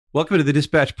Welcome to the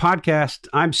Dispatch Podcast.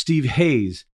 I'm Steve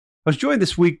Hayes. I was joined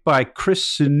this week by Chris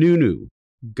Sununu,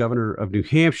 governor of New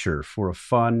Hampshire, for a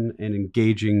fun and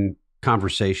engaging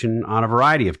conversation on a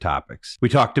variety of topics. We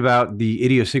talked about the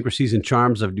idiosyncrasies and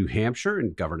charms of New Hampshire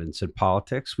in governance and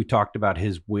politics. We talked about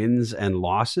his wins and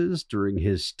losses during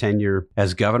his tenure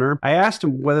as governor. I asked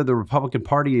him whether the Republican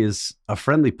Party is a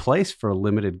friendly place for a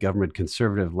limited government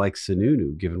conservative like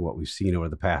Sununu, given what we've seen over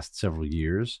the past several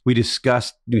years. We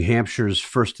discussed New Hampshire's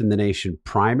first-in-the-nation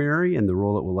primary and the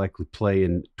role it will likely play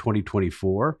in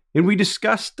 2024. And we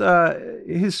discussed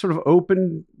his sort of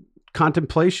open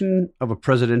contemplation of a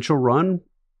presidential run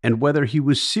and whether he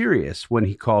was serious when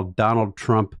he called Donald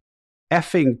Trump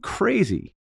effing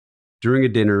crazy during a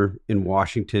dinner in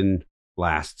Washington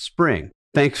last spring.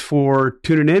 Thanks for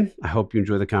tuning in. I hope you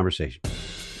enjoy the conversation.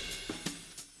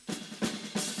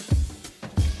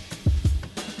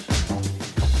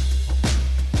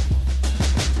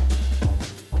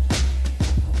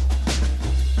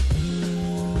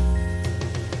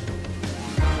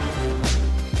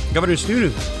 Governor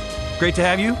Sununu, great to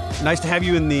have you. Nice to have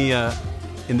you in the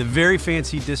very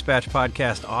fancy Dispatch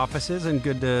Podcast offices, and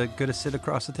good to sit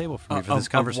across the table from you for this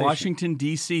conversation. Washington,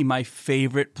 D.C., my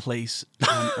favorite place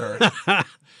on earth.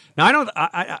 Now,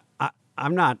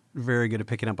 I'm not very good at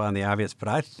picking up on the obvious, but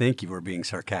I think you were being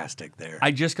sarcastic there.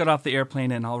 I just got off the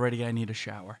airplane, and already I need a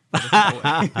shower.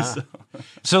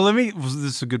 So this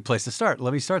is a good place to start.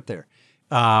 Let me start there.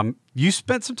 You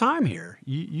spent some time here.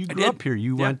 You grew up here.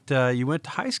 You went to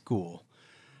high school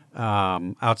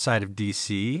outside of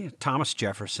D.C., Thomas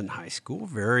Jefferson High School,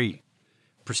 very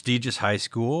prestigious high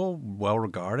school,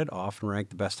 well-regarded, often ranked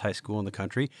the best high school in the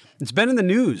country. It's been in the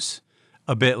news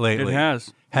a bit lately. It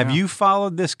has. Have you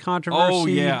followed this controversy? Oh,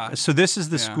 yeah. So this is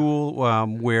the school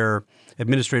where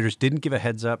administrators didn't give a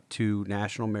heads up to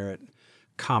National Merit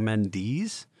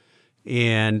commendees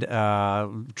and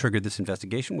triggered this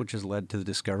investigation, which has led to the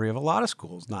discovery of a lot of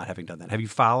schools not having done that. Have you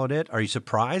followed it? Are you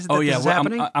surprised that this is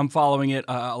happening? I'm following it.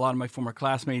 A lot of my former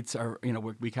classmates are,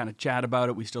 we kind of chat about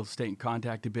it. We still stay in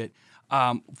contact a bit.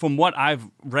 From what I've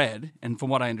read and from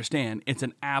what I understand, it's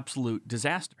an absolute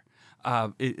disaster.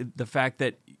 The fact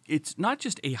that it's not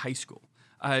just a high school.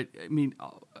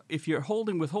 If you're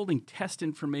withholding test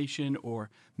information or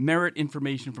merit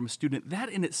information from a student, that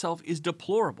in itself is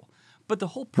deplorable. But the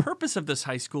whole purpose of this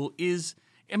high school is,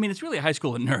 it's really a high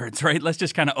school of nerds, right? Let's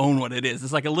just kind of own what it is.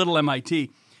 It's like a little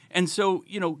MIT. And so,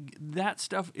 that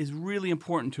stuff is really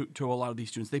important to a lot of these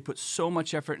students. They put so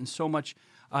much effort and so much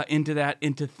into that.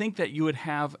 And to think that you would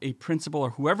have a principal or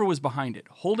whoever was behind it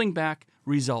holding back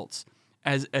results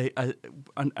as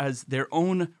their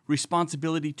own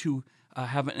responsibility to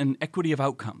have an equity of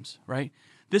outcomes, right?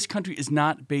 This country is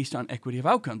not based on equity of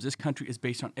outcomes. This country is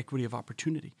based on equity of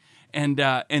opportunity. And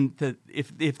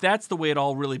if that's the way it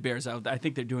all really bears out, I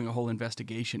think they're doing a whole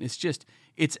investigation.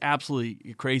 It's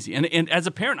absolutely crazy. And as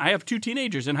a parent, I have 2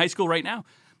 teenagers in high school right now.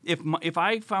 If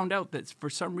I found out that for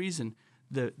some reason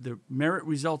the merit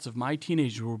results of my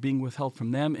teenagers were being withheld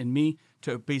from them and me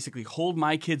to basically hold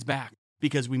my kids back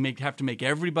because we have to make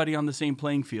everybody on the same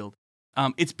playing field,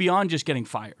 it's beyond just getting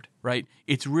fired, right?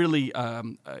 It's really,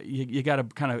 you got to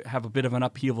kind of have a bit of an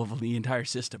upheaval of the entire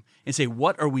system and say,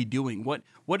 what are we doing?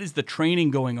 What is the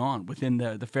training going on within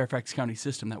the Fairfax County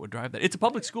system that would drive that? It's a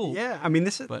public school. Yeah,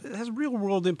 it has real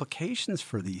world implications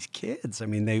for these kids.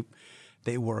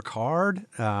 They work hard.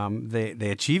 They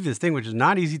achieve this thing, which is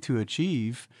not easy to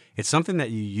achieve. It's something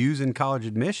that you use in college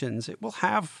admissions. It will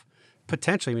have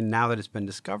potentially, now that it's been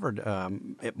discovered,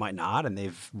 it might not, and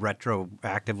they've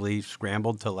retroactively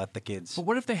scrambled to let the kids. But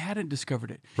what if they hadn't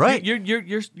discovered it? Right.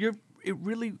 It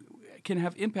really can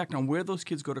have impact on where those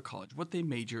kids go to college, what they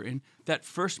major in, that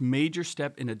first major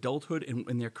step in adulthood,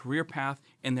 in their career path,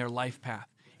 and their life path.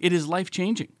 It is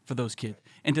life-changing for those kids.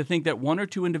 And to think that 1 or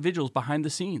 2 individuals behind the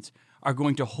scenes are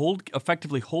going to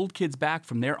effectively hold kids back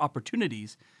from their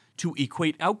opportunities to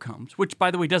equate outcomes, which,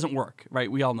 by the way, doesn't work, right?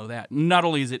 We all know that. Not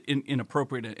only is it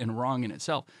inappropriate and wrong in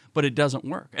itself, but it doesn't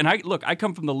work. And I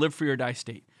come from the live free or die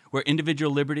state, where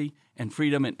individual liberty and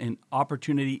freedom and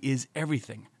opportunity is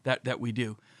everything that we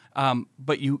do.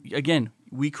 But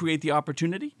we create the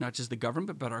opportunity, not just the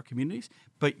government, but our communities.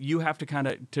 But you have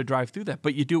to drive through that.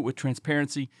 But you do it with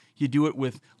transparency. You do it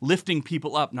with lifting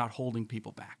people up, not holding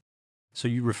people back. So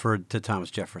you referred to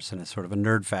Thomas Jefferson as sort of a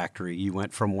nerd factory. You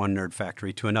went from one nerd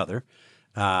factory to another.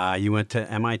 You went to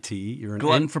MIT. You're an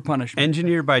glutton for punishment.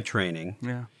 Engineer by training.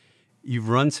 Yeah. You've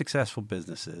run successful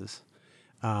businesses.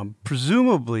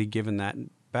 Presumably, given that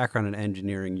background in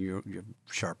engineering, you're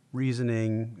sharp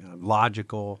reasoning,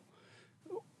 logical.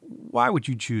 Why would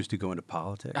you choose to go into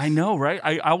politics? I know, right?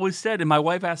 I always said, and my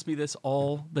wife asked me this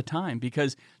all the time,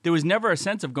 because there was never a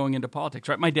sense of going into politics,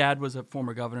 right? My dad was a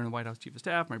former governor and the White House chief of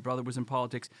staff. My brother was in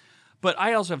politics. But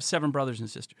I also have 7 brothers and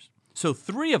sisters. So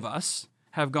 3 of us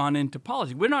have gone into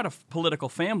politics. We're not a political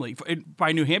family.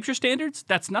 By New Hampshire standards,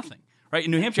 that's nothing, right?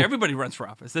 In New Hampshire, everybody runs for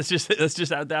office. That's just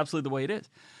absolutely the way it is.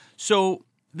 So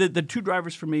the 2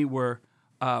 drivers for me were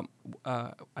I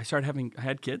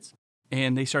had kids,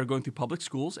 and they started going through public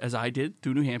schools, as I did,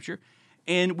 through New Hampshire.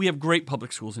 And we have great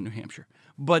public schools in New Hampshire.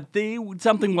 But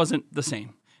something wasn't the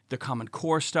same. The Common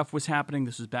Core stuff was happening.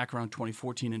 This was back around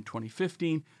 2014 and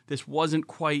 2015. This wasn't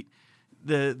quite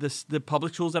the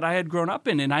public schools that I had grown up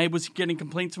in, and I was getting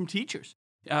complaints from teachers.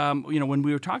 When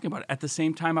we were talking about it, at the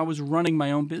same time, I was running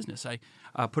my own business. I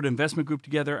put an investment group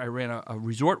together. I ran a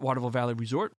resort, Waterville Valley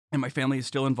Resort, and my family is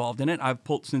still involved in it. I've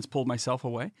since pulled myself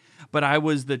away. But I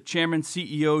was the chairman,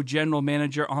 CEO, general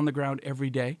manager on the ground every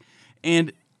day.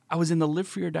 And I was in the live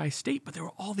free or die state, but there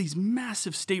were all these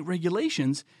massive state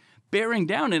regulations bearing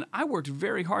down, and I worked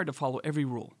very hard to follow every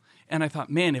rule. And I thought,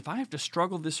 man, if I have to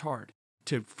struggle this hard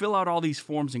to fill out all these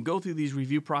forms and go through these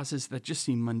review processes that just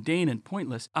seem mundane and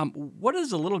pointless, what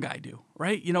does a little guy do,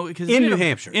 right? Because in New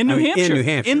Hampshire, in New Hampshire,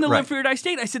 in the right. live free or die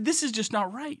state, I said, this is just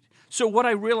not right. So what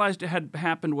I realized had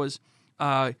happened was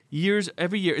every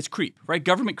year, it's creep, right?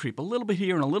 Government creep, a little bit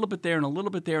here and a little bit there and a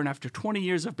little bit there. And after 20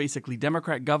 years of basically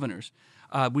Democrat governors,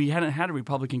 we hadn't had a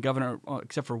Republican governor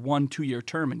except for 1-2-year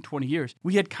term in 20 years.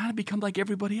 We had kind of become like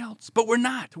everybody else, but we're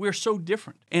not. We're so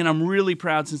different. And I'm really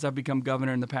proud since I've become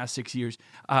governor in the past 6 years.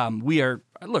 We're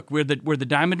the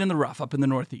diamond in the rough up in the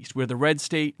Northeast. We're the red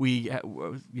state. We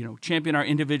champion our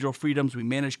individual freedoms. We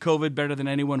managed COVID better than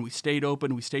anyone. We stayed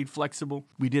open. We stayed flexible.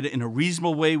 We did it in a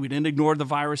reasonable way. We didn't ignore the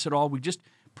virus at all. We just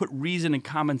put reason and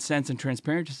common sense and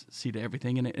transparency to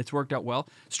everything, and it's worked out well.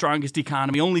 Strongest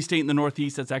economy, only state in the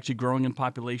Northeast that's actually growing in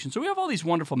population. So we have all these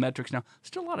wonderful metrics now.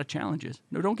 Still a lot of challenges.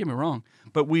 No, don't get me wrong.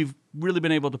 But we've really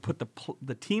been able to put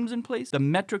the teams in place, the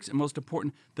metrics, and most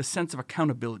important, the sense of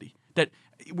accountability. That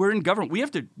we're in government. We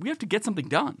have to get something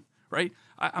done, right?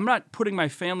 I'm not putting my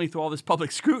family through all this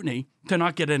public scrutiny to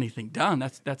not get anything done.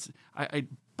 It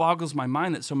boggles my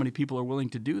mind that so many people are willing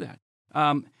to do that.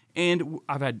 And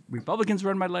I've had Republicans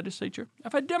run my legislature.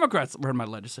 I've had Democrats run my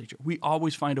legislature. We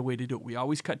always find a way to do it. We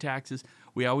always cut taxes.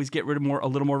 We always get rid of a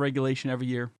little more regulation every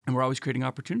year, and we're always creating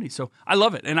opportunities. So I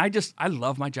love it, and I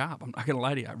love my job. I'm not going to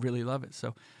lie to you. I really love it.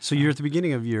 So you're at the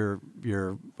beginning of your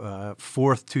 4th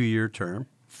 2-year term.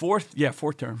 Fourth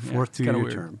term. Fourth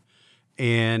 2-year term.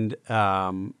 And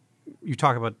you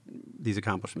talk about these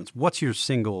accomplishments. What's your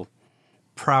single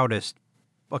proudest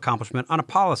accomplishment on a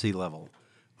policy level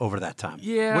over that time?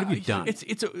 Yeah. What have you done?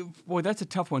 That's a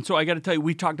tough one. So I got to tell you,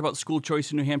 we talked about school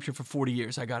choice in New Hampshire for 40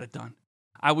 years. I got it done.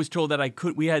 I was told that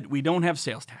we don't have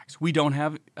sales tax. We don't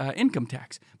have income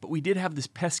tax. But we did have this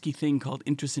pesky thing called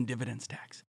interest and dividends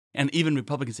tax. And even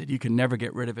Republicans said, you can never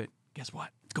get rid of it. Guess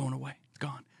what? It's going away. It's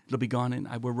gone. It'll be gone, and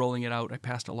we're rolling it out. I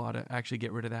passed a law to actually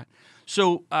get rid of that.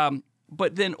 So,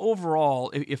 but then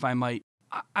overall, if I might,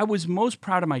 I was most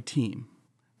proud of my team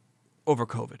over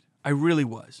COVID. I really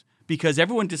was. Because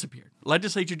everyone disappeared.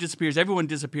 Legislature disappears. Everyone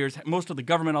disappears. Most of the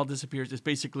government all disappears. It's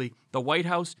basically the White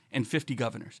House and 50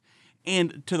 governors.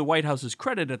 And to the White House's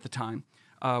credit at the time,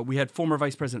 we had former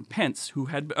Vice President Pence, who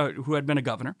had been a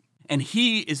governor. And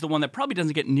he is the one that probably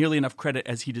doesn't get nearly enough credit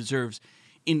as he deserves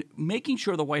in making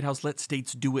sure the White House let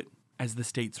states do it as the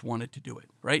states wanted to do it,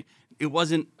 right? It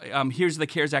wasn't, here's the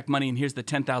CARES Act money and here's the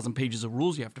 10,000 pages of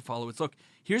rules you have to follow. It's, look,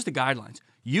 here's the guidelines.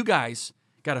 You guys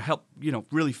got to help,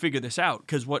 really figure this out,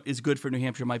 because what is good for New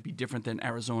Hampshire might be different than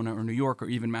Arizona or New York or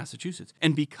even Massachusetts.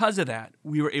 And because of that,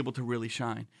 we were able to really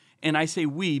shine. And I say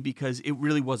we because it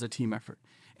really was a team effort.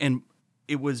 And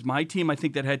it was my team, I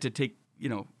think, that had to take,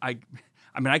 I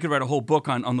could write a whole book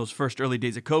on those first early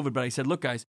days of COVID, but I said, look,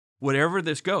 guys, whatever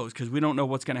this goes, because we don't know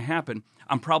what's going to happen,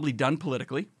 I'm probably done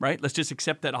politically, right? Let's just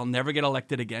accept that I'll never get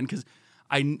elected again, because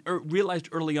I realized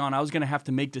early on I was going to have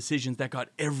to make decisions that got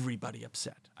everybody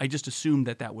upset. I just assumed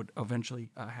that would eventually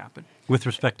happen. With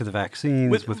respect to the vaccines,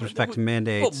 with respect to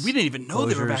mandates. Well, we didn't even know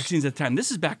there were vaccines at the time.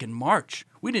 This is back in March.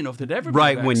 We didn't know if there'd ever be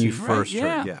right vaccine, when you right? first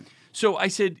heard, yeah. So I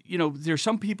said, there's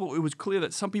some people, it was clear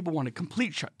that some people wanted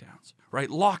complete shutdowns, right?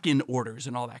 Lock-in orders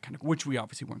and all that kind of, which we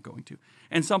obviously weren't going to.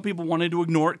 And some people wanted to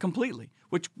ignore it completely,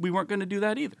 which we weren't going to do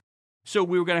that either. So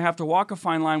we were going to have to walk a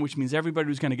fine line, which means everybody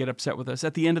was going to get upset with us.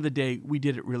 At the end of the day, we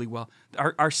did it really well.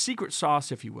 Our secret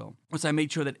sauce, if you will, was I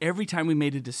made sure that every time we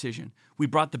made a decision, we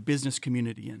brought the business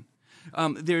community in.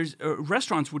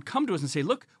 Restaurants would come to us and say,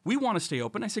 look, we want to stay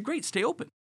open. I said, great, stay open.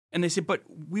 And they said, but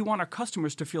we want our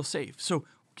customers to feel safe. So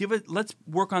let's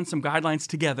work on some guidelines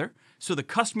together so the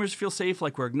customers feel safe,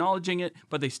 like we're acknowledging it,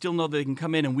 but they still know they can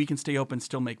come in and we can stay open and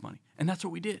still make money. And that's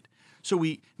what we did. So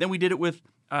we did it with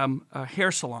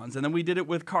hair salons, and then we did it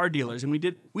with car dealers, and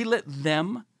we let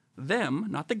them,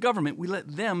 not the government, we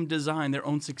let them design their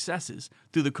own successes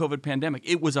through the COVID pandemic.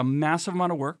 It was a massive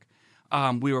amount of work.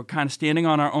 We were kind of standing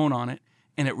on our own on it,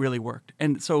 and it really worked.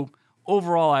 And so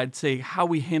overall, I'd say how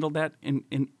we handled that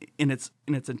in its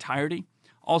entirety.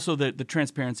 Also, the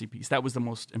transparency piece, that was the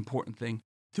most important thing.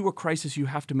 Through a crisis, you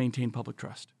have to maintain public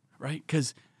trust, right?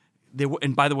 Because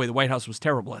and by the way, the White House was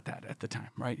terrible at that at the time,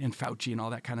 right? And Fauci and all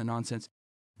that kind of nonsense.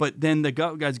 But then the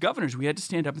guys, governors, we had to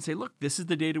stand up and say, look, this is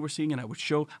the data we're seeing. And I would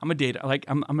show, I'm a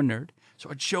nerd. So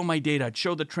I'd show my data. I'd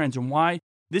show the trends and why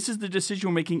this is the decision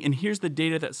we're making. And here's the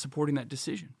data that's supporting that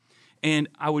decision. And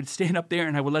I would stand up there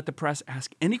and I would let the press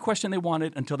ask any question they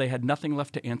wanted until they had nothing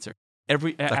left to answer. That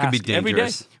could be dangerous. Every day.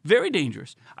 Very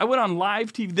dangerous. I went on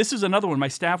live TV. This is another one. My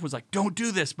staff was like, don't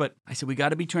do this. But I said, we got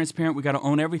to be transparent. We got to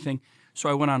own everything. So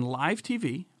I went on live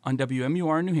TV on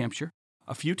WMUR in New Hampshire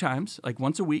a few times, like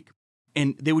once a week.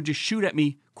 And they would just shoot at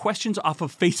me questions off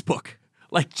of Facebook,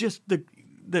 like just the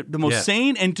most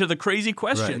sane and to the crazy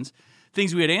questions,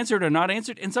 things we had answered or not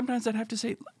answered. And sometimes I'd have to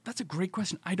say, that's a great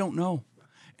question. I don't know.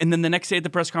 And then the next day at the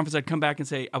press conference, I'd come back and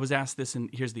say, I was asked this and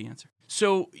here's the answer.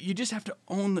 So you just have to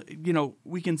own,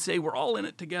 we can say we're all in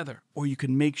it together, or you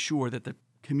can make sure that the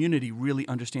community really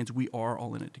understands we are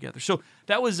all in it together. So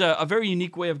that was a very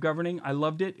unique way of governing. I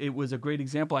loved it. It was a great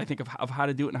example, I think, of how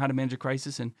to do it and how to manage a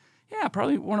crisis. And yeah,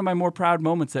 probably one of my more proud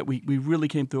moments that we really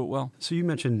came through it well. So you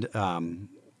mentioned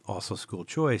also school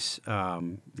choice,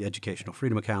 the educational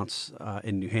freedom accounts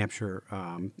in New Hampshire.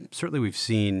 Certainly we've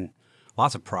seen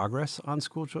lots of progress on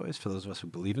school choice. For those of us who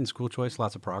believe in school choice,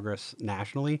 lots of progress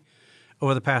nationally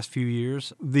over the past few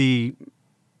years. The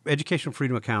educational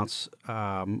freedom accounts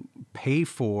pay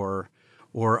for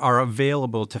or are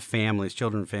available to families,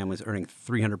 children and families earning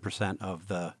 300% of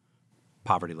the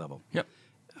poverty level. Yep.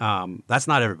 That's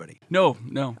not everybody. No.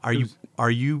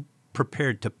 Are you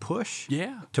prepared to push?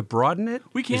 Yeah. To broaden it?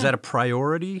 We can. Is that a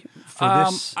priority for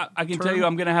this? I can tell you,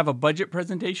 I'm going to have a budget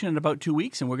presentation in about 2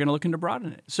 weeks, and we're going to look into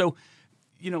broaden it. So,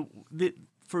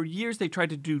 for years they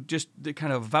tried to do just the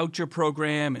kind of voucher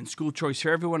program and school choice for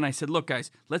everyone. And I said, look,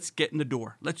 guys, let's get in the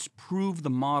door. Let's prove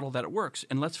the model that it works,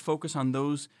 and let's focus on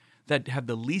those that have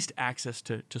the least access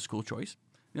to school choice.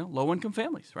 Low-income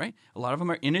families, right? A lot of them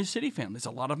are inner-city families.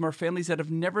 A lot of them are families that have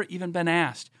never even been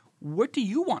asked, what do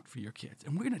you want for your kids?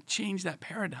 And we're going to change that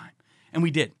paradigm. And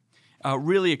we did.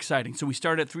 Really exciting. So we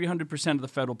started at 300% of the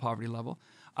federal poverty level.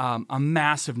 A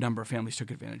massive number of families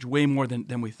took advantage, way more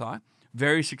than we thought.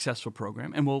 Very successful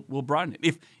program, and we'll broaden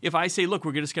it. If I say, look,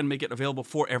 we're just going to make it available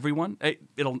for everyone,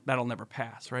 that'll never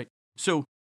pass, right? So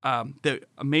the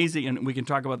amazing, and we can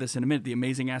talk about this in a minute, the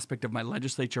amazing aspect of my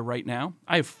legislature right now,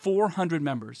 I have 400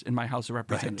 members in my House of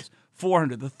Representatives. Right.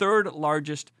 400, the third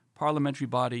largest parliamentary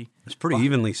body. It's pretty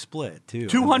evenly split, too.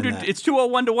 200, it's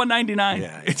 201 to 199.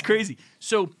 Yeah. It's crazy.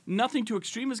 So nothing too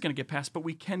extreme is going to get passed, but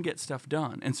we can get stuff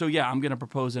done. And so, I'm going to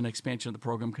propose an expansion of the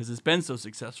program because it's been so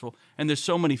successful. And there's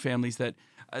so many families that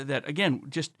again,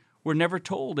 just were never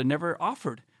told and never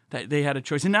offered that they had a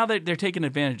choice. And now they're taking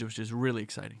advantage, which is really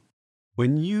exciting.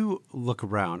 When you look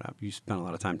around, you spent a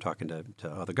lot of time talking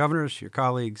to other governors, your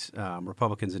colleagues,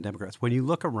 Republicans and Democrats. When you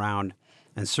look around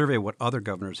and survey what other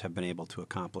governors have been able to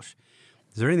accomplish,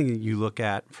 is there anything that you look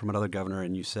at from another governor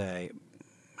and you say,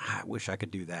 I wish I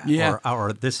could do that,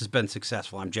 or this has been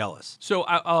successful, I'm jealous? So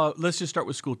let's just start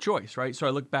with school choice, right? So I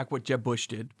look back what Jeb Bush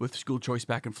did with school choice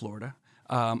back in Florida.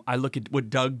 I look at what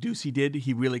Doug Ducey did.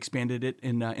 He really expanded it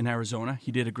in Arizona.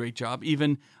 He did a great job.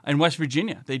 Even in West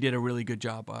Virginia, they did a really good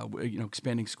job,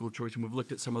 expanding school choice. And we've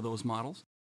looked at some of those models.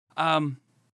 It's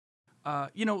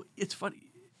funny.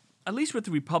 At least with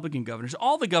the Republican governors,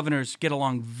 all the governors get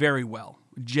along very well,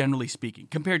 generally speaking,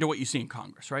 compared to what you see in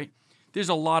Congress, right? There's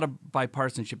a lot of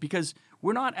bipartisanship because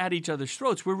we're not at each other's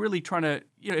throats. We're really trying to,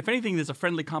 if anything, there's a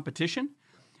friendly competition.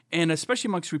 And especially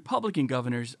amongst Republican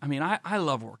governors, I mean, I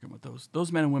love working with those.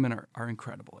 Those men and women are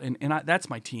incredible. And that's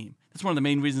my team. That's one of the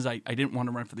main reasons I didn't want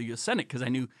to run for the U.S. Senate, because I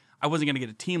knew I wasn't going to get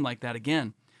a team like that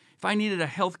again. If I needed a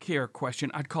health care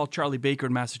question, I'd call Charlie Baker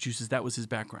in Massachusetts. That was his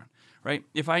background, right?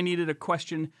 If I needed a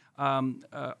question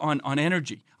on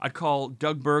energy, I'd call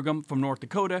Doug Burgum from North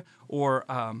Dakota or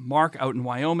Mark out in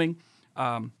Wyoming.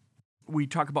 We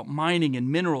talk about mining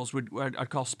and minerals. I'd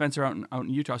call Spencer out in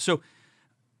Utah. So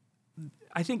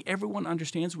I think everyone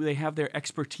understands where they have their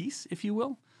expertise, if you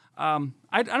will.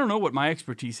 I don't know what my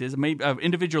expertise is. Maybe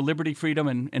individual liberty, freedom,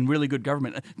 and really good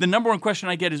government. The number one question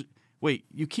I get is, wait,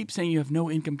 you keep saying you have no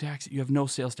income tax, you have no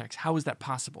sales tax. How is that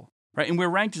possible? right? And we're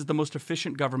ranked as the most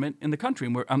efficient government in the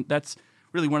country, and that's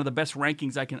really one of the best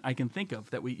rankings I can think of.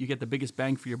 That you get the biggest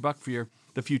bang for your buck for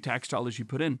the few tax dollars you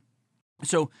put in.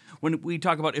 So when we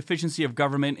talk about efficiency of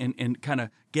government and kind of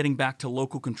getting back to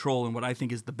local control and what I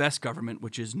think is the best government,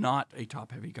 which is not a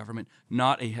top-heavy government,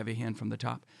 not a heavy hand from the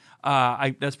top,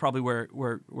 that's probably where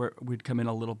we'd come in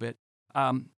a little bit.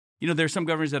 There's some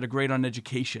governors that are great on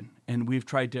education, and we've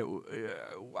tried to.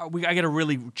 I got to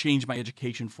really change my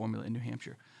education formula in New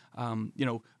Hampshire.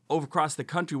 Over across the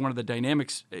country, one of the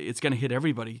dynamics, it's going to hit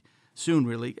everybody soon,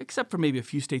 really, except for maybe a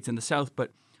few states in the South,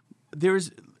 but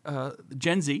there's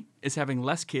Gen Z is having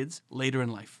less kids later in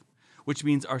life, which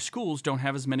means our schools don't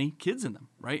have as many kids in them,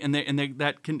 right? And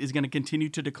that is going to continue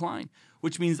to decline,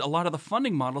 which means a lot of the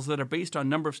funding models that are based on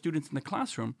number of students in the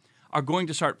classroom are going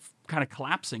to start kind of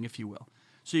collapsing, if you will.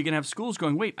 So you're going to have schools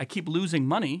going, wait, I keep losing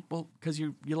money. Well, because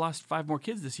you lost 5 more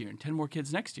kids this year and 10 more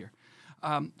kids next year.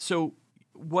 So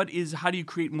how do you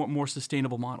create more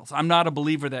sustainable models? I'm not a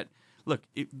believer that, look,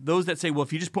 those that say, well,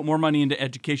 if you just put more money into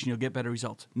education, you'll get better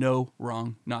results. No,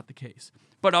 wrong, not the case.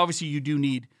 But obviously you do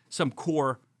need some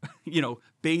core,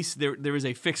 base. There is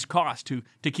a fixed cost to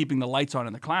keeping the lights on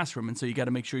in the classroom. And so you got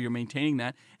to make sure you're maintaining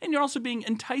that. And you're also being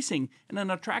enticing and an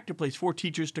attractive place for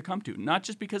teachers to come to, not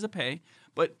just because of pay,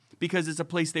 but because it's a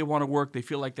place they want to work. They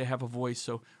feel like they have a voice.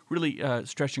 So really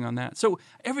stretching on that. So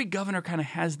every governor kind of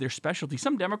has their specialty.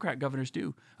 Some Democrat governors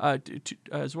do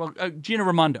as well. Gina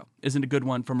Raimondo isn't a good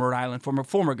one from Rhode Island,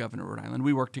 former governor of Rhode Island.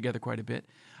 We worked together quite a bit.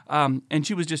 And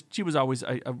she was always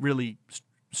a really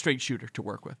straight shooter to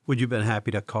work with. Would you have been happy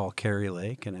to call Carrie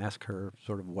Lake and ask her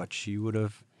sort of what she would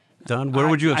have done? Where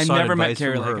would you have sought advice from her? I never met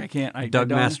Carrie Lake. I can't. Doug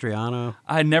Mastriano?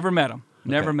 I never met him.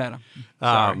 Never met him.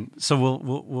 Sorry.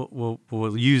 So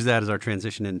we'll use that as our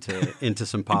transition into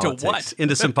some politics. Into what?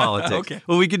 Into some politics. Okay.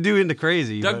 Well, we could do into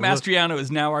crazy. Doug Mastriano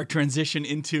is now our transition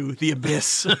into the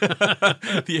abyss.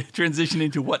 The transition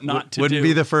into what not to do. Wouldn't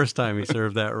be the first time he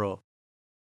served that role.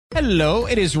 Hello,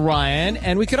 it is Ryan,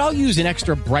 and we could all use an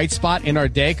extra bright spot in our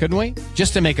day, couldn't we?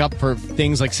 Just to make up for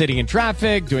things like sitting in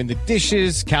traffic, doing the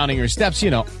dishes, counting your steps,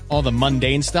 all the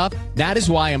mundane stuff. That is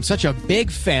why I'm such a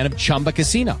big fan of Chumba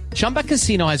Casino. Chumba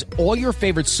Casino has all your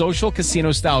favorite social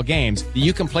casino-style games that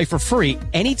you can play for free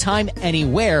anytime,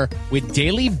 anywhere with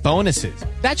daily bonuses.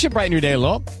 That should brighten your day a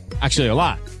little. Actually, a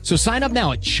lot. So sign up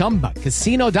now at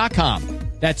ChumbaCasino.com.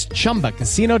 That's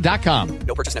ChumbaCasino.com.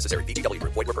 No purchase necessary. VGW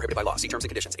Group. Void where prohibited by law. See terms and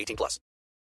conditions. 18+.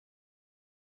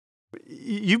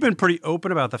 You've been pretty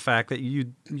open about the fact that you're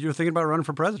thinking about running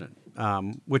for president,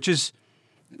 which is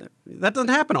that doesn't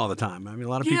happen all the time. I mean, a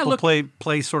lot of people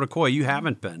play sort of coy. You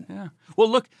haven't been. Yeah. Well,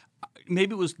 look,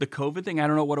 maybe it was the COVID thing. I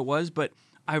don't know what it was, but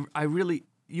I really.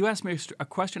 You asked me a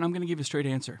question. I'm going to give you a straight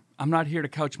answer. I'm not here to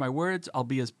couch my words. I'll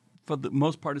be for the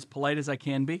most part, as polite as I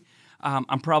can be.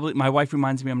 My wife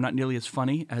reminds me I'm not nearly as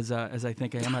funny as I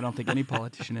think I am. I don't think any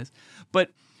politician is.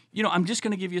 But, I'm just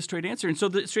going to give you a straight answer. And so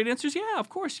the straight answer is, yeah, of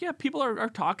course. Yeah, people are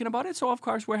talking about it. So, of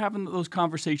course, we're having those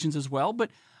conversations as well. But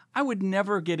I would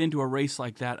never get into a race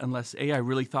like that unless, I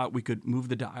really thought we could move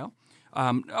the dial.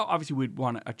 Obviously, we'd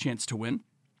want a chance to win.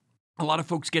 A lot of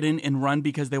folks get in and run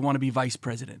because they want to be vice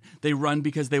president. They run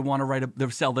because they want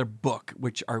to sell their book,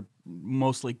 which are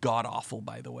mostly god-awful,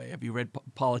 by the way. Have you read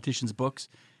politicians' books?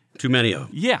 Too many of them.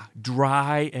 Yeah,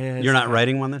 dry as... You're not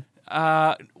writing one then?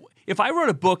 If I wrote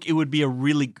a book, it would be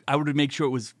I would make sure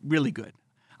it was really good.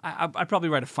 I'd probably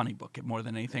write a funny book more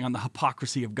than anything on the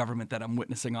hypocrisy of government that I'm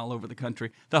witnessing all over the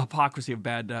country, the hypocrisy of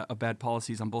bad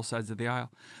policies on both sides of the aisle.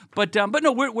 But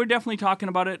no, we're definitely talking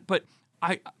about it. But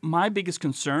my biggest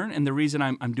concern, and the reason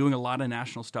I'm doing a lot of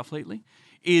national stuff lately,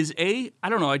 is I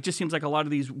don't know. It just seems like a lot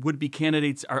of these would-be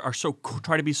candidates are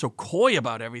try to be so coy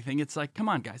about everything. It's like, come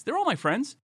on, guys, they're all my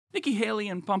friends. Nikki Haley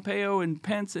and Pompeo and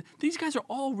Pence, these guys are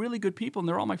all really good people, and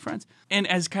they're all my friends. And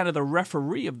as kind of the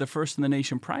referee of the First in the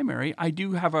Nation primary, I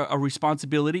do have a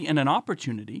responsibility and an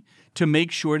opportunity to make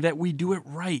sure that we do it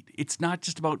right. It's not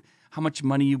just about how much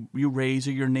money you raise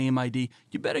or your name ID.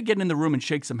 You better get in the room and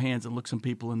shake some hands and look some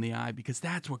people in the eye, because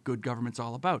that's what good government's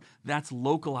all about. That's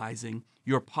localizing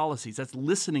your policies. That's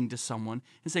listening to someone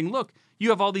and saying, look,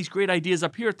 you have all these great ideas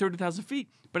up here at 30,000 feet,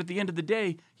 but at the end of the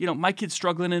day, my kid's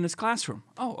struggling in his classroom.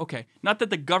 Oh, okay. Not that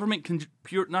the government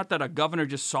not that a governor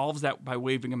just solves that by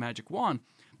waving a magic wand,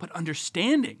 but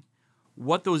understanding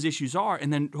what those issues are,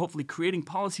 and then hopefully creating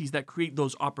policies that create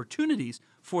those opportunities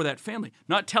for that family.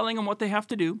 Not telling them what they have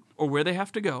to do or where they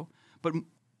have to go, but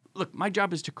look, my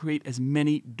job is to create as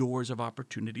many doors of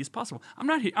opportunity as possible.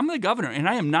 I'm the governor, and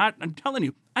I'm telling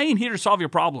you, I ain't here to solve your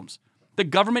problems. The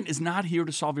government is not here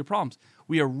to solve your problems.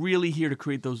 We are really here to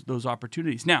create those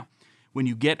opportunities. Now, when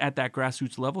you get at that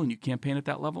grassroots level and you campaign at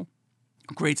that level,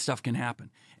 great stuff can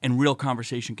happen and real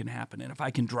conversation can happen. And if I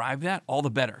can drive that, all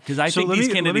the better. Because I think let these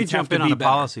me candidates have jump to in be on a better.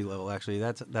 policy level. Actually,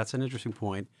 that's an interesting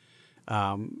point.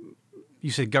 You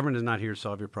said government is not here to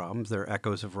solve your problems. There are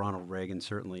echoes of Ronald Reagan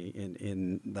certainly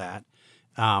in that,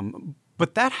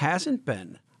 but that hasn't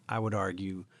been, I would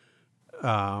argue,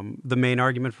 the main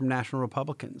argument from national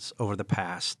Republicans over the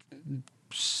past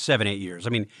 7-8 years. I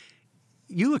mean,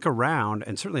 you look around,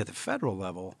 and certainly at the federal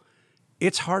level,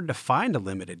 it's hard to find a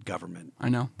limited government. I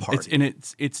know. Party.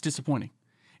 It's disappointing.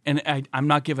 And I'm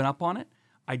not giving up on it.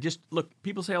 I just, look,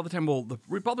 people say all the time, well, the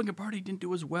Republican Party didn't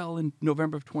do as well in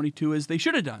November of 22 as they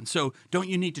should have done. So don't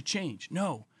you need to change?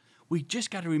 No. We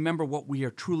just got to remember what we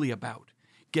are truly about.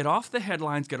 Get off the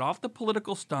headlines, get off the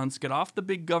political stunts, get off the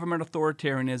big government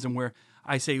authoritarianism where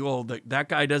I say, well, that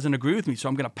guy doesn't agree with me, so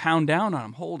I'm going to pound down on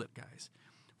him. Hold it, guys.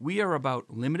 We are about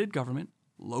limited government,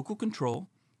 local control,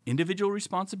 individual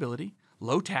responsibility,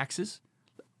 low taxes.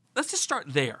 Let's just start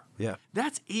there. Yeah.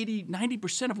 That's 80,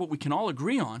 90% of what we can all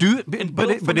agree on.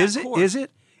 But is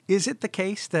it the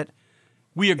case that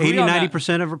we agree 80, on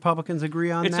 90% of Republicans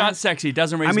agree on It's that? not sexy. It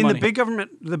doesn't raise I mean, money. the big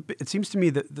government, it seems to me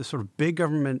that the sort of big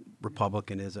government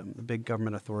republicanism, the big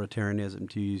government authoritarianism,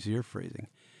 to use your phrasing,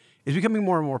 is becoming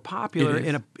more and more popular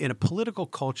in a political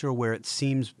culture where it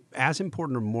seems as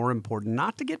important or more important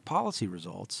not to get policy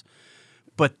results,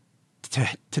 but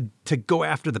to go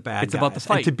after the bad It's guys about the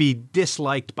fight. and to be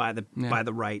disliked by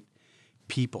the right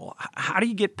people. How do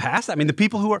you get past that? I mean, the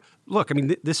people who are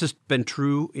this has been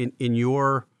true in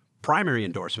your primary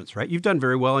endorsements, right? You've done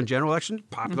very well in general election,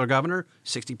 popular governor,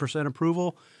 60%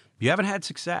 approval. You haven't had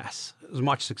as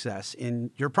much success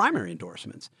in your primary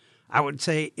endorsements. I would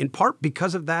say in part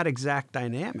because of that exact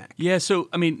dynamic. Yeah, so,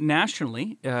 I mean,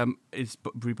 nationally, it's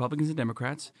Republicans and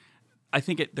Democrats. I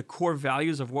think the core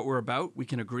values of what we're about, we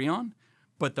can agree on,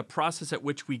 but the process at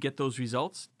which we get those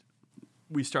results,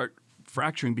 we start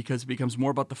fracturing because it becomes more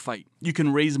about the fight. You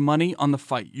can raise money on the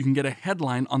fight. You can get a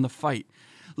headline on the fight.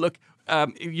 Look,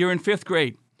 you're in 5th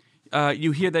grade.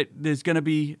 You hear that there's going to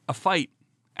be a fight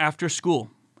after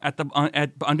school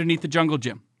underneath the jungle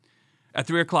gym at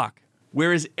 3 o'clock.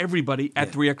 Where is everybody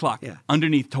at 3 o'clock? Yeah.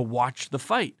 Underneath to watch the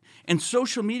fight. And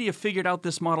social media figured out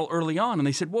this model early on, and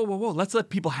they said, whoa, let's let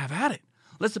people have at it.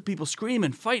 Let's let people scream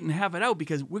and fight and have it out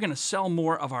because we're going to sell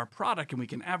more of our product and we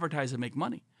can advertise and make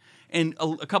money. And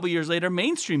a couple years later,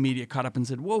 mainstream media caught up and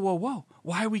said, whoa,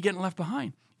 why are we getting left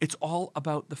behind? It's all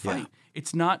about the fight. Yeah.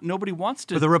 It's not, nobody wants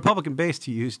to. For the Republican base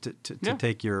to use to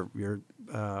take your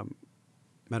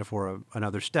metaphor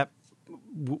another step,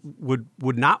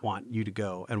 would not want you to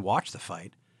go and watch the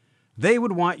fight. They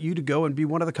would want you to go and be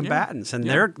one of the combatants. And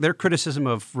their criticism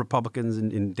of Republicans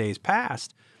in days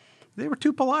past, they were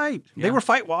too polite. Yeah. They were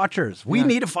fight watchers. We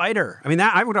need a fighter. I mean,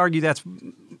 I would argue that's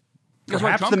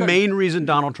perhaps the main reason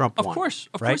Donald Trump won. Of course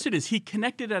it is. He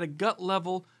connected at a gut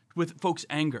level with folks'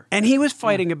 anger. And he was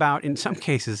fighting about, in some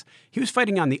cases, he was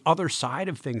fighting on the other side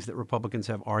of things that Republicans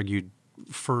have argued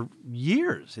for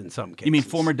years in some cases. You mean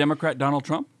former Democrat Donald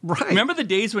Trump? Right. Remember the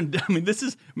days when,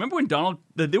 remember when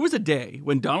there was a day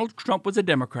when Donald Trump was a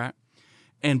Democrat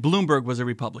and Bloomberg was a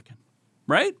Republican,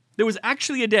 right? There was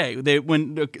actually a day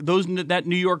when that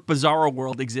New York bizarro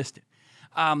world existed.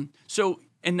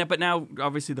 But now,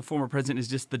 obviously, the former president is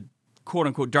just the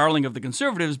quote-unquote darling of the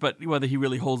conservatives, but whether he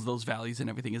really holds those values and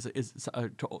everything is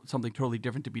something totally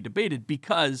different to be debated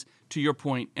because, to your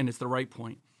point, and it's the right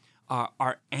point,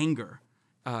 our anger,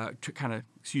 to kind of,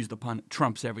 excuse the pun,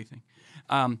 trumps everything.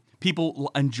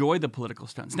 People enjoy the political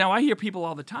stunts. Now, I hear people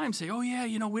all the time say, oh, yeah,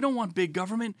 we don't want big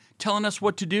government telling us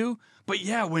what to do. But,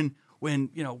 yeah, when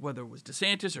whether it was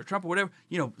DeSantis or Trump or whatever,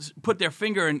 put their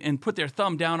finger and put their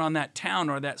thumb down on that town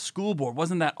or that school board,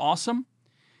 wasn't that awesome?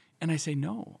 And I say,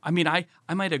 no. I mean, I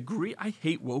might agree. I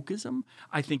hate wokeism.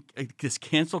 I think this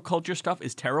cancel culture stuff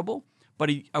is terrible. But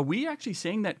are we actually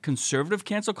saying that conservative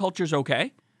cancel culture is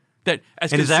okay? That as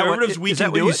conservatives we can do it? Is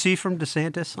that what you see from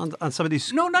DeSantis on some of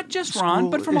these No, not just Ron,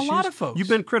 but from issues? A lot of folks. You've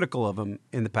been critical of him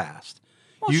in the past.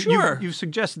 Well, sure. You've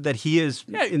suggested that he is,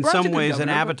 in Ron's some ways, an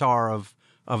governor, avatar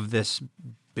of this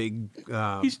big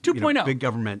he's 2.0. Big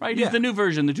government. Right? He's the new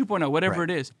version, the 2.0, whatever Right.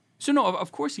 it is. So, no,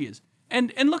 of course he is.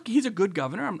 And look, he's a good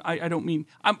governor.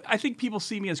 I think people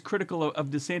see me as critical of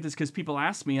DeSantis because people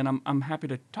ask me, and I'm happy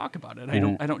to talk about it.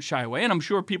 I don't shy away, and I'm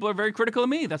sure people are very critical of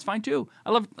me. That's fine too.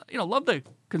 I love the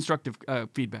constructive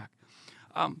feedback.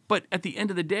 But at the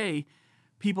end of the day,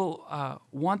 people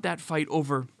want that fight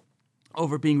over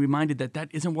being reminded that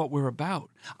isn't what we're about.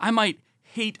 I might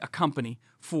hate a company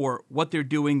for what they're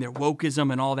doing, their wokeism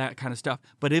and all that kind of stuff.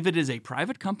 But if it is a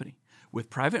private company with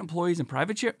private employees and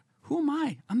private who am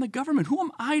I? I'm the government. Who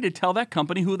am I to tell that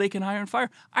company who they can hire and fire?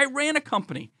 I ran a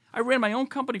company. I ran my own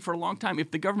company for a long time.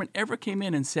 If the government ever came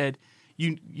in and said,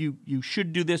 you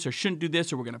should do this or shouldn't do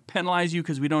this, or we're going to penalize you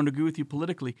because we don't agree with you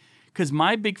politically, because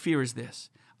my big fear is this.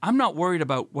 I'm not worried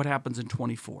about what happens in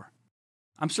 24.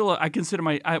 I consider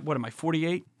what am I,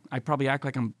 48? I probably act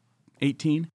like I'm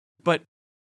 18. But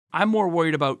I'm more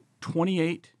worried about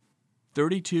 28,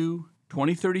 32,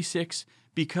 2036,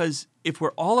 because if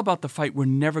we're all about the fight, we're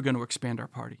never going to expand our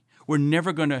party. We're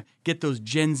never going to get those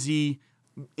Gen Z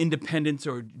independents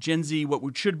or Gen Z,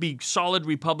 what should be solid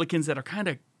Republicans that are kind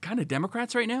of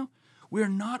Democrats right now. We're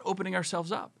not opening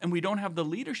ourselves up, and we don't have the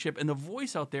leadership and the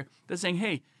voice out there that's saying,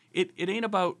 hey, it ain't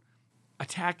about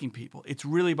attacking people. It's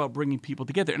really about bringing people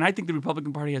together. And I think the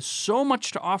Republican Party has so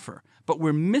much to offer, but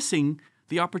we're missing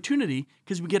the opportunity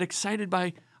because we get excited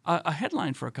by a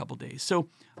headline for a couple days. So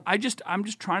I'm just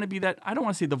trying to be that, I don't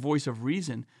want to say the voice of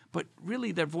reason, but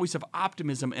really that voice of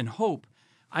optimism and hope.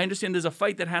 I understand there's a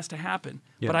fight that has to happen,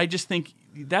 but I just think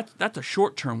that's a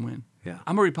short-term win. Yeah.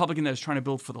 I'm a Republican that is trying to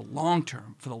build for the long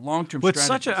term, Well,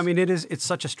 strategies. it's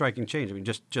such a striking change. I mean,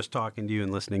 just talking to you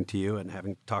and listening to you and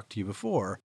having talked to you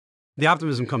before, the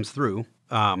optimism comes through.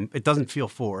 It doesn't feel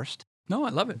forced. No, I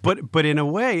love it. But in a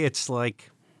way, it's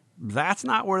like that's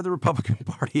not where the Republican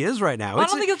Party is right now. Well, I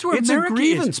don't think that's where America is. It's a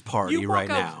grievance is. party right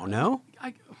now, no?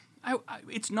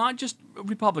 It's not just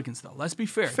Republicans, though. Let's be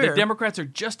fair. Fair. The Democrats are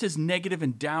just as negative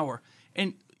and dour.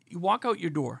 And you walk out your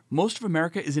door. Most of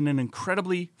America is in an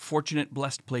incredibly fortunate,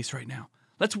 blessed place right now.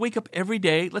 Let's wake up every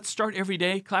day. Let's start every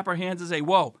day, clap our hands and say,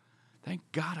 whoa, thank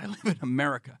God I live in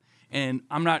America. And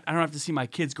I don't have to see my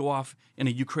kids go off in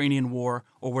a Ukrainian war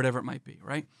or whatever it might be,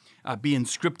 right? Be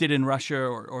conscripted in Russia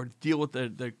or deal with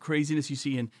the craziness you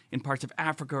see in parts of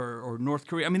Africa or North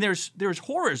Korea. I mean, there's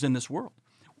horrors in this world.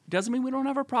 Doesn't mean we don't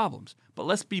have our problems, but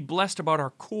let's be blessed about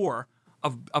our core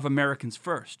of Americans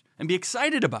first and be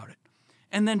excited about it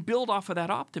and then build off of that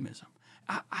optimism.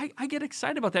 I get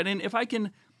excited about that. And if I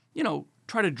can,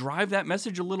 try to drive that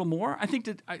message a little more, I think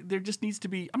that there just needs to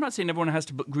be, I'm not saying everyone has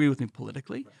to agree with me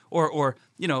politically or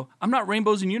I'm not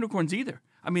rainbows and unicorns either.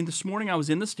 I mean, this morning I was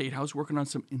in the State House working on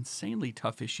some insanely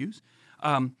tough issues,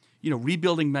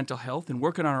 rebuilding mental health and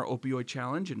working on our opioid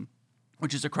challenge,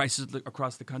 which is a crisis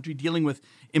across the country, dealing with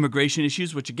immigration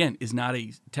issues, which, again, is not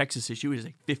a Texas issue. It is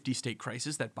a 50-state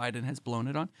crisis that Biden has blown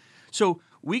it on. So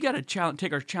we got to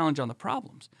take our challenge on the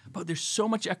problems. But there's so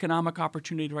much economic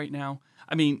opportunity right now.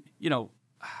 I mean,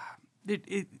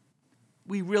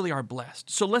 we really are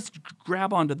blessed. So let's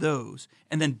grab onto those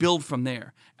and then build from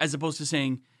there, as opposed to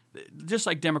saying, just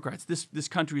like Democrats, this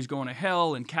country is going to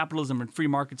hell and capitalism and free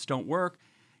markets don't work.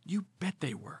 You bet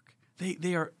they work.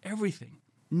 They are everything.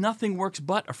 Nothing works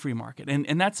but a free market.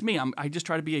 And that's me. I just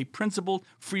try to be a principled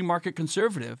free market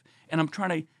conservative, and I'm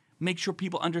trying to make sure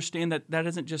people understand that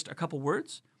isn't just a couple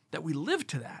words, that we live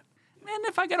to that. And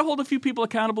if I got to hold a few people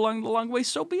accountable along the way,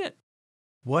 so be it.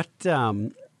 What,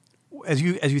 as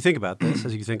you think about this,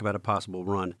 as you think about a possible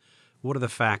run, what are the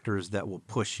factors that will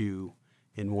push you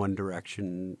in one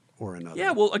direction or another?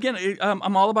 Yeah, well, again,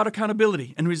 I'm all about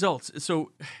accountability and results.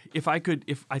 So if I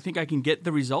think I can get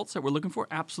the results that we're looking for,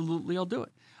 absolutely I'll do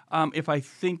it. If I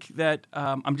think that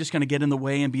I'm just going to get in the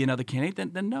way and be another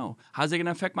candidate, then no. How's it going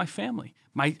to affect my family?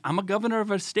 I'm a governor of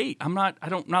a state. I'm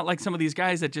not like some of these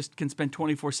guys that just can spend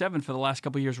 24/7 for the last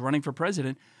couple of years running for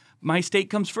president. My state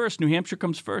comes first. New Hampshire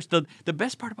comes first. The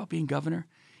best part about being governor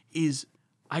is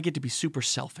I get to be super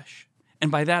selfish.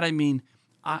 And by that I mean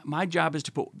my job is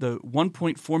to put the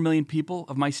 1.4 million people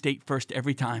of my state first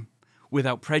every time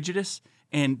without prejudice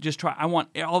and just try. I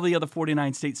want all the other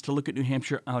 49 states to look at New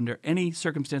Hampshire under any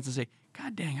circumstance and say,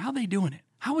 God dang, how are they doing it?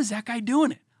 How is that guy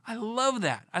doing it? I love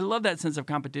that. I love that sense of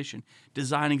competition,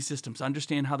 designing systems,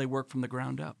 understand how they work from the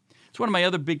ground up. It's one of my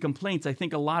other big complaints. I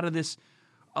think a lot of this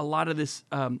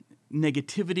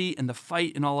negativity and the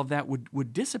fight and all of that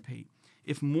would dissipate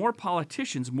if more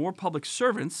politicians, more public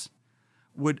servants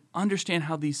would understand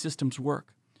how these systems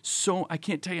work. So I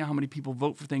can't tell you how many people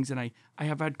vote for things, and I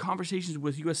have had conversations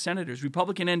with U.S. senators,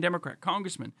 Republican and Democrat,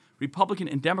 congressmen, Republican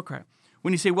and Democrat.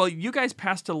 When you say, well, you guys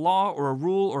passed a law or a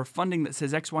rule or funding that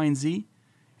says X, Y, and Z,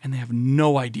 and they have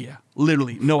no idea,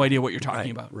 literally no idea what you're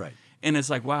talking about. Right. And it's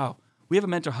like, wow, we have a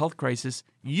mental health crisis.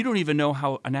 You don't even know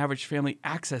how an average family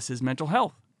accesses mental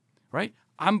health, right?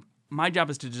 My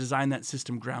job is to design that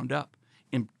system ground up,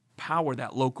 empower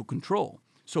that local control.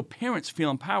 So parents feel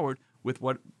empowered with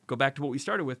go back to what we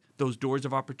started with, those doors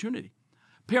of opportunity.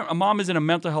 A mom is in a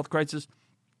mental health crisis.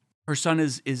 Her son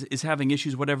is having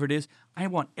issues, whatever it is. I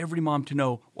want every mom to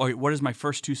know, what is my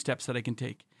first 2 steps that I can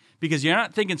take? Because you're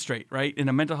not thinking straight, right? In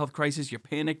a mental health crisis, you're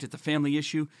panicked. It's a family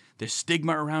issue. There's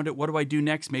stigma around it. What do I do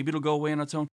next? Maybe it'll go away on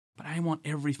its own. But I want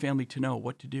every family to know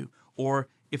what to do. Or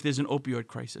if there's an opioid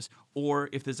crisis, or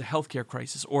if there's a healthcare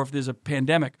crisis, or if there's a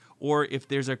pandemic, or if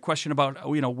there's a question about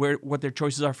what their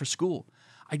choices are for school.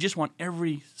 I just want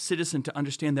every citizen to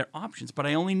understand their options, but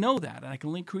I only know that, and I can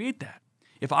only create that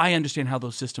if I understand how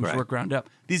those systems work ground up.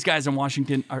 These guys in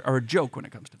Washington are a joke when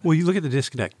it comes to that. Well, you look at the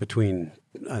disconnect between,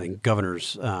 I think,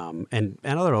 governors and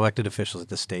other elected officials at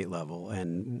the state level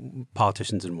and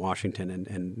politicians in Washington,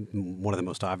 and one of the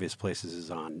most obvious places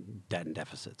is on debt and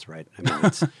deficits, right? I mean,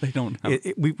 it's, they don't have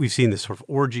we've seen this sort of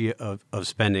orgy of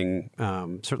spending,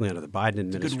 certainly under the Biden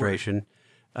administration,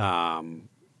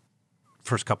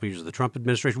 first couple of years of the Trump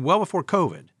administration, well before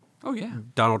COVID. Oh, yeah.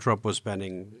 Donald Trump was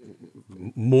spending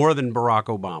more than Barack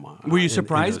Obama. Were you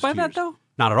surprised by that, though?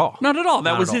 Not at all. Not at all.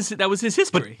 That was his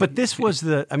history. But this was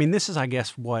this is, I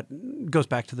guess, what goes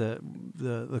back to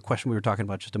the question we were talking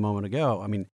about just a moment ago. I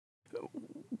mean,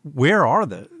 where are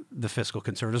the fiscal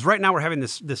conservatives? Right now we're having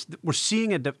this we're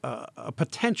seeing a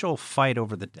potential fight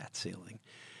over the debt ceiling.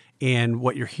 And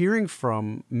what you're hearing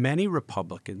from many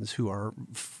Republicans who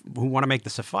want to make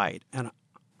this a fight, and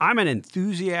I'm an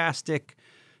enthusiastic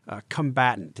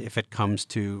combatant if it comes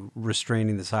to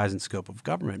restraining the size and scope of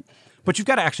government. But you've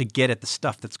got to actually get at the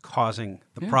stuff that's causing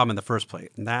the problem in the first place,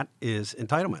 and that is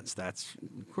entitlements. That's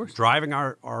driving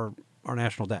our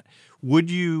national debt. Would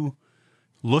you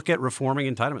look at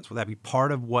reforming entitlements? Would that be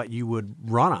part of what you would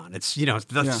run on? It's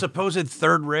the supposed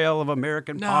third rail of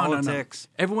American politics.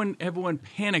 No. Everyone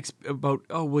panics about,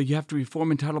 you have to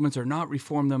reform entitlements or not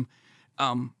reform them.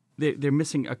 They're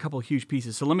missing a couple of huge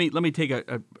pieces. So let me take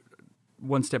a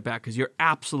one step back, because you're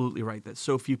absolutely right that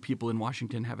so few people in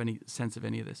Washington have any sense of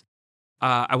any of this.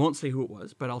 I won't say who it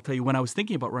was, but I'll tell you, when I was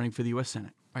thinking about running for the U.S.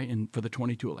 Senate, right, and for the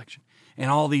 22 election, and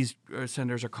all these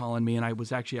senators are calling me, and I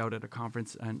was actually out at a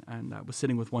conference, and I was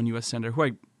sitting with one U.S. senator who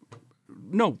I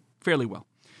know fairly well,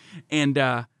 and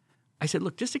I said,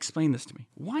 look, just explain this to me.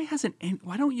 Why doesn't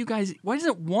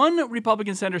one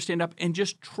Republican senator stand up and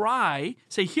just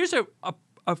say, here's a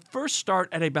first start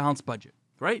at a balanced budget,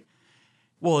 right?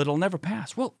 Well, it'll never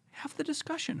pass. Well, have the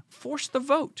discussion. Force the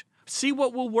vote. See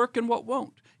what will work and what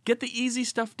won't. Get the easy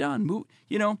stuff done.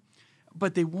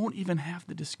 But they won't even have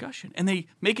the discussion. And they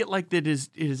make it like that it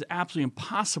is absolutely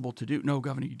impossible to do. No,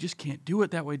 Governor, you just can't do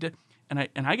it that way. And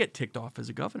I get ticked off as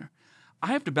a governor. I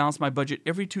have to balance my budget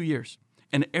every 2 years.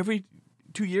 And every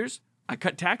 2 years, I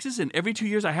cut taxes, and every 2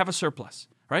 years, I have a surplus,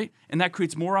 right? And that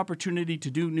creates more opportunity to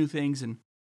do new things and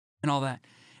all that.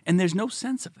 And there's no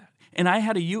sense of that. And I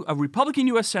had a Republican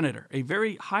U.S. Senator, a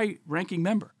very high-ranking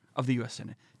member of the U.S.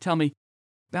 Senate, tell me,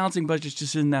 balancing budgets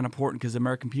just isn't that important because the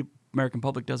American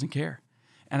public doesn't care.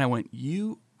 And I went,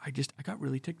 I got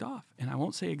really ticked off. And I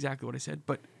won't say exactly what I said,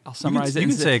 but I'll summarize it. You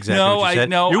can say exactly what you said.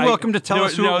 You're welcome to tell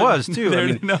us who it was, too. There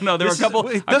were a couple.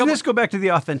 Doesn't this go back to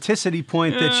the authenticity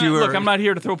point that you were... Look, I'm not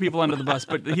here to throw people under the bus,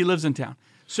 but he lives in town.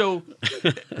 So,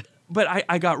 but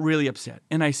I got really upset.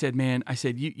 And I said,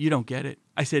 you don't get it.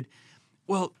 I said,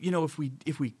 well, if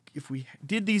we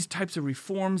did these types of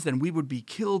reforms, then we would be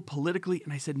killed politically.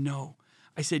 And I said, no.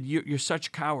 I said, you're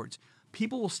such cowards.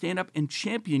 People will stand up and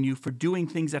champion you for doing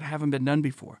things that haven't been done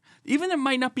before. Even if it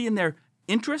might not be in their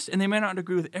interest, and they may not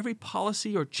agree with every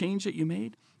policy or change that you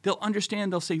made, they'll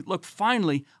understand. They'll say, look,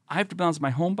 finally, I have to balance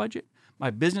my home budget. My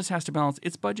business has to balance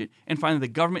its budget. And finally, the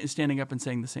government is standing up and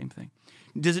saying the same thing.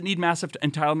 Does it need massive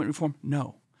entitlement reform?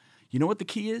 No. You know what the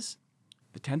key is?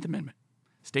 The 10th Amendment.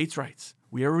 States' rights.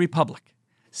 We are a republic.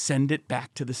 Send it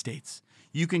back to the states.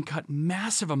 You can cut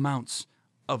massive amounts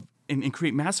and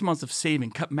create massive amounts of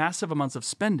saving, cut massive amounts of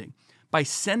spending by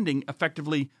sending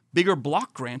effectively bigger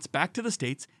block grants back to the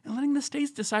states and letting the states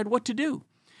decide what to do.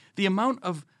 The amount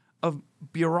of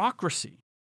bureaucracy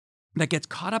that gets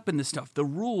caught up in this stuff, the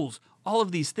rules, all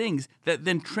of these things that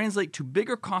then translate to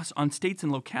bigger costs on states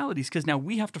and localities, because now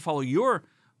we have to follow your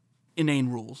inane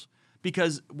rules,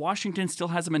 because Washington still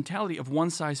has a mentality of one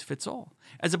size fits all,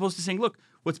 as opposed to saying, look,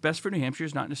 what's best for New Hampshire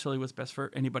is not necessarily what's best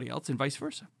for anybody else, and vice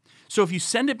versa. So if you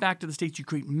send it back to the states, you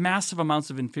create massive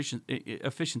amounts of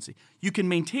efficiency. You can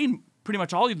maintain pretty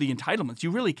much all of the entitlements.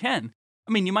 You really can.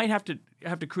 I mean, you might have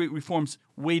to create reforms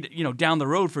way down the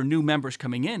road for new members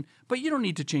coming in, but you don't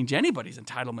need to change anybody's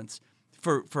entitlements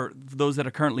for those that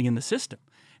are currently in the system.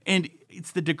 And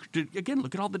it's again,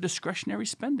 look at all the discretionary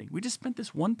spending. We just spent this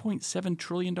 $1.7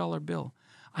 trillion bill.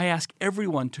 I ask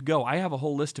everyone to go. I have a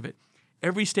whole list of it.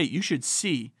 Every state, you should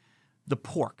see the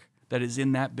pork that is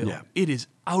in that bill. Yeah. It is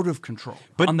out of control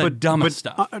on the dumbest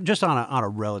stuff. Just on a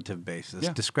relative basis,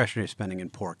 discretionary spending in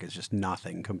pork is just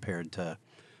nothing compared to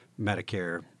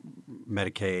Medicare,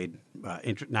 Medicaid,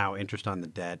 now interest on the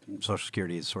debt. Social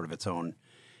Security is sort of its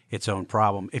own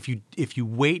problem. If you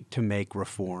wait to make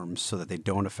reforms so that they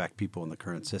don't affect people in the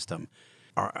current system,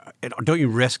 don't you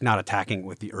risk not attacking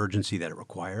with the urgency that it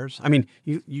requires? I mean,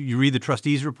 you read the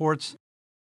trustees' reports.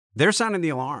 They're sounding the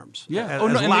alarms as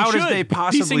loud as they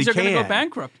possibly These things are can. going to go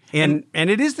bankrupt. And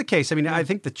it is the case. I mean, I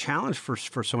think the challenge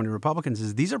for so many Republicans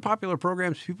is these are popular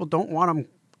programs. People don't want them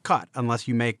cut unless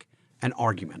you make an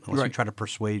argument, unless you try to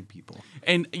persuade people.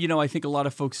 And, I think a lot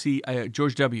of folks see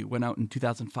George W. went out in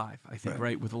 2005, I think,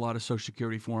 right, with a lot of Social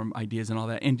Security reform ideas and all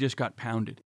that, and just got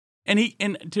pounded.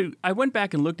 I went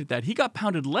back and looked at that. He got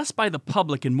pounded less by the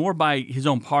public and more by his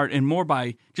own part and more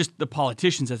by just the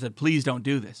politicians that said, please don't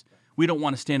do this. We don't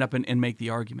want to stand up and make the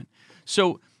argument.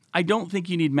 So I don't think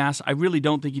you need I really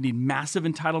don't think you need massive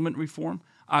entitlement reform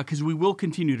because we will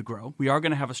continue to grow. We are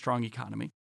going to have a strong economy.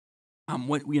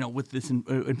 With this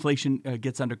inflation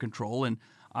gets under control, and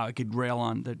I could rail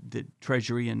on the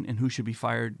Treasury and who should be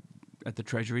fired at the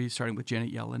Treasury, starting with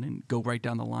Janet Yellen, and go right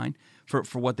down the line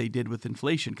for what they did with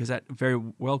inflation, because that very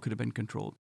well could have been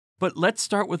controlled. But let's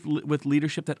start with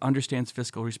leadership that understands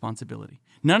fiscal responsibility.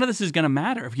 None of this is going to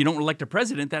matter if you don't elect a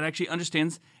president that actually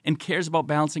understands and cares about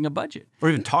balancing a budget. Or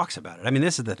even talks about it. I mean,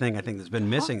 this is the thing I think that's been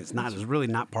missing. It's really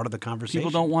not part of the conversation. People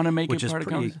don't want to make it part of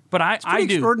the conversation. But I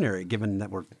do. Extraordinary, given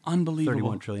that we're unbelievable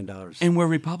 $31 trillion. And we're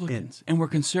Republicans. And we're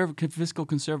fiscal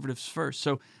conservatives first.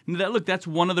 So that's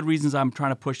one of the reasons I'm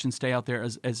trying to push and stay out there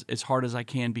as hard as I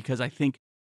can, because I think,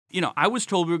 I was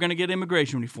told we were going to get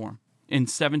immigration reform in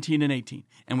 17 and 18.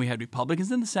 And we had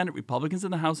Republicans in the Senate, Republicans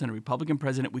in the House, and a Republican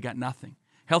president. We got nothing.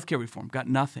 Healthcare reform, got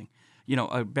nothing.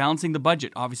 Balancing the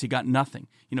budget, obviously got nothing.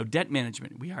 Debt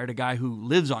management. We hired a guy who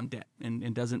lives on debt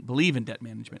and doesn't believe in debt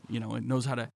management, and knows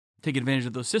how to take advantage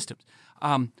of those systems.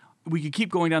 We could keep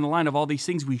going down the line of all these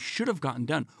things we should have gotten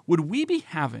done. Would we be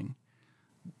having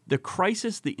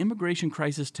the immigration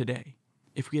crisis today,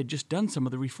 if we had just done some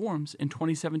of the reforms in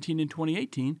 2017 and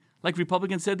 2018, like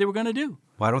Republicans said they were going to do?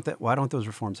 Why don't those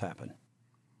reforms happen?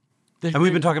 And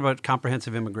we've been talking about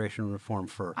comprehensive immigration reform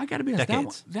for I got to be decades.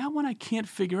 honest, that one I can't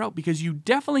figure out, because you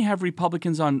definitely have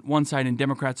Republicans on one side and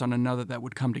Democrats on another that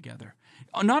would come together.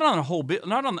 Not on a whole bit,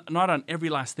 not on every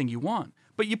last thing you want,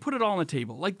 but you put it all on the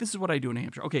table. Like, this is what I do in New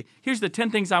Hampshire. Okay, here's the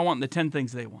 10 things I want and the 10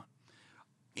 things they want.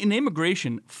 In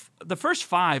immigration, the first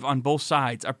 5 on both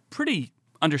sides are pretty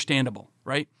understandable,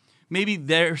 right? Maybe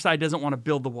their side doesn't want to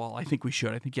build the wall. I think we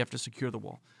should. I think you have to secure the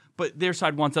wall. But their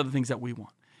side wants other things that we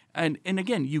want. And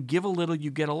again, you give a little,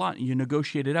 you get a lot, and you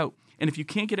negotiate it out. And if you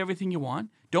can't get everything you want,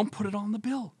 don't put it on the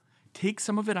bill. Take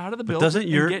some of it out of the bill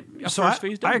and get a first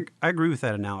phase done. I agree with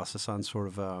that analysis on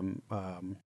sort of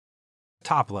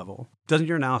top level. Doesn't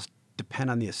your analysis depend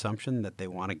on the assumption that they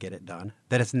want to get it done?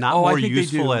 That it's not more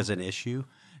useful as an issue?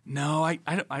 No,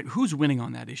 I who's winning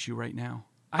on that issue right now?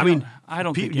 I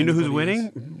don't think you know who's winning?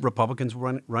 Is. Republicans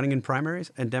running in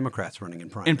primaries and Democrats running in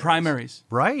primaries. In primaries,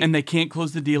 right? And they can't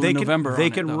close the deal in November. They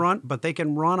can run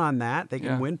on that. They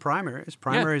can win primaries.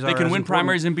 Primaries. They can win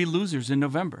primaries and be losers in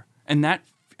November, and that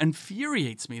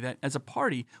infuriates me. That as a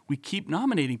party, we keep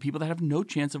nominating people that have no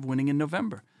chance of winning in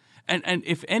November. And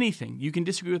if anything, you can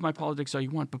disagree with my politics all you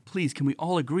want, but please, can we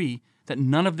all agree that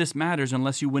none of this matters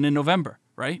unless you win in November,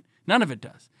 right? None of it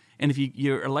does. And if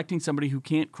you're electing somebody who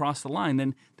can't cross the line,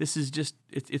 then this is just,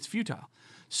 it's futile.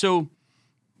 So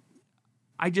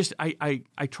I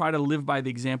try to live by the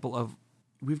example of,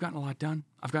 we've gotten a lot done.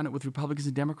 I've gotten it with Republicans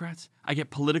and Democrats. I get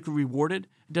politically rewarded.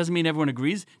 It doesn't mean everyone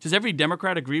agrees. Does every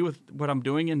Democrat agree with what I'm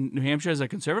doing in New Hampshire as a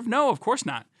conservative? No, of course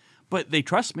not. But they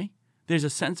trust me. There's a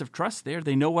sense of trust there.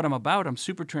 They know what I'm about. I'm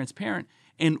super transparent.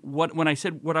 And when I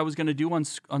said what I was going to do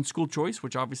on school choice,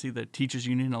 which obviously the teachers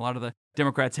union and a lot of the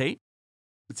Democrats hate,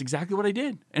 it's exactly what I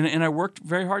did. And I worked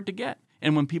very hard to get.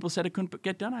 And when people said it couldn't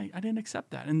get done, I didn't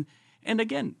accept that. And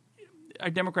again, are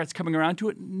Democrats coming around to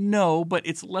it? No, but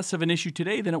it's less of an issue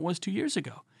today than it was 2 years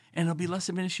ago. And it'll be less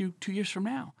of an issue 2 years from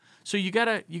now. So you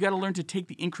gotta learn to take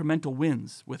the incremental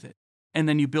wins with it. And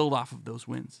then you build off of those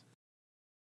wins.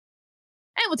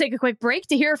 And we'll take a quick break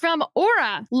to hear from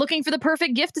Aura. Looking for the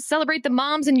perfect gift to celebrate the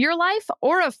moms in your life?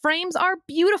 Aura frames are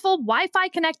beautiful Wi-Fi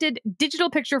connected digital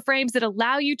picture frames that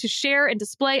allow you to share and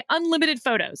display unlimited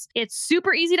photos. It's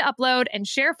super easy to upload and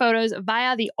share photos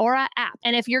via the Aura app.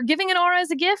 And if you're giving an Aura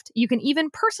as a gift, you can even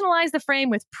personalize the frame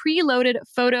with preloaded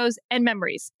photos and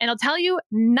memories. And I'll tell you,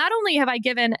 not only have I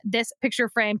given this picture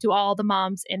frame to all the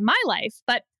moms in my life,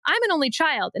 but I'm an only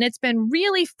child, and it's been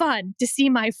really fun to see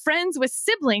my friends with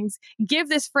siblings give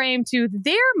this frame to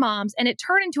their moms, and it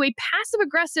turned into a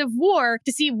passive-aggressive war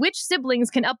to see which siblings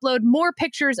can upload more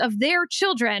pictures of their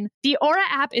children. The Aura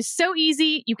app is so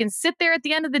easy. You can sit there at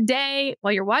the end of the day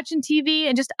while you're watching TV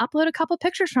and just upload a couple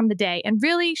pictures from the day and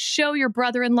really show your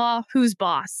brother-in-law who's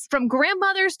boss. From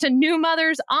grandmothers to new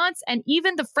mothers, aunts, and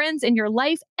even the friends in your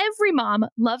life, every mom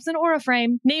loves an Aura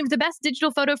frame. Named the best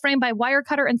digital photo frame by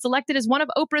Wirecutter and selected as one of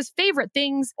Oprah's favorite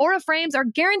things, Aura frames are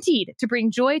guaranteed to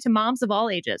bring joy to moms of all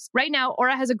ages. Right now,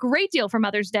 Aura has a great deal for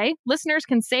Mother's Day. Listeners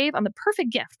can save on the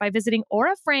perfect gift by visiting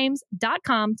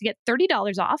auraframes.com to get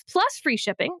 $30 off, plus free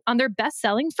shipping on their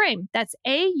best-selling frame. That's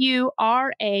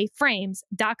AURA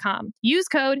frames.com. Use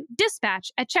code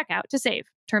DISPATCH at checkout to save.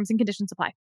 Terms and conditions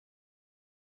apply.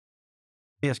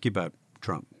 Let me ask you about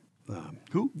Trump.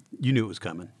 Who? You knew it was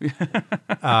coming.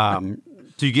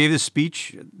 So you gave this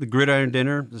speech, the Gridiron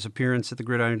Dinner, this appearance at the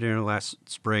Gridiron Dinner last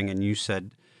spring, and you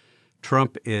said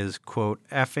Trump is, quote,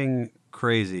 effing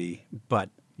crazy, but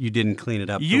you didn't clean it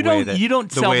up. You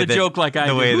don't sell the joke like I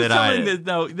do. The way Who's that I telling did.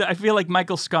 No, I feel like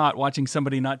Michael Scott watching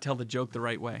somebody not tell the joke the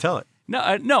right way. Tell it.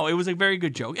 No, it was a very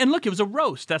good joke. And look, it was a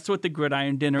roast. That's what the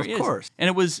Gridiron Dinner is. Of course. And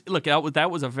it was, look,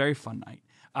 that was a very fun night.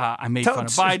 I made fun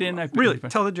of Biden. Really,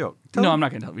 tell the joke. I'm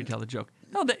not going to tell the joke.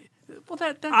 No,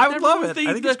 I would love it.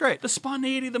 I think it's great. The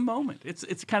spontaneity of the moment.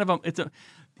 It's kind of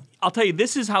I'll tell you,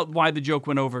 this is why the joke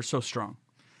went over so strong,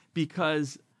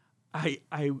 because I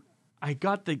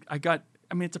got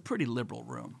it's a pretty liberal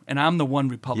room, and I'm the one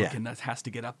Republican that has to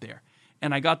get up there,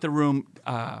 and I got the room.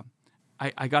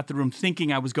 I got the room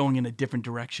thinking I was going in a different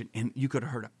direction, and you could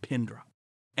have heard a pin drop.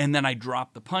 And then I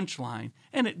dropped the punchline,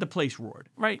 and the place roared,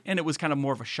 right? And it was kind of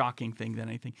more of a shocking thing than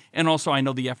anything. And also, I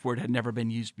know the F word had never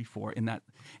been used before in that.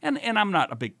 And I'm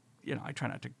not a big, I try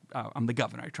not to, I'm the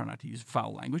governor. I try not to use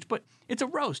foul language, but it's a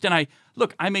roast. And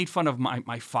I made fun of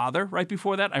my father right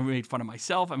before that. I made fun of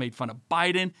myself. I made fun of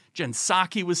Biden. Jen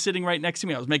Psaki was sitting right next to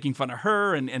me. I was making fun of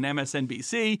her and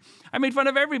MSNBC. I made fun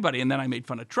of everybody. And then I made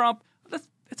fun of Trump.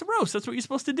 It's a roast. That's what you're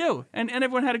supposed to do. And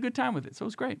everyone had a good time with it. So it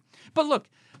was great. But look,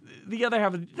 the other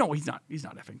half of no, he's not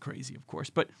effing crazy, of course.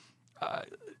 But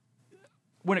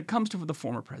when it comes to the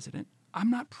former president,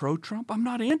 I'm not pro-Trump. I'm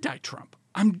not anti-Trump.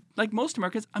 I'm like most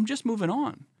Americans. I'm just moving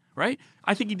on, right?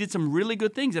 I think he did some really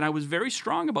good things, and I was very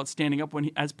strong about standing up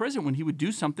as president when he would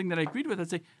do something that I agreed with. I'd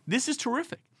say, this is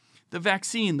terrific. The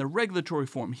vaccine, the regulatory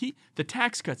reform, the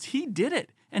tax cuts, he did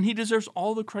it, and he deserves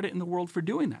all the credit in the world for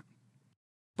doing that.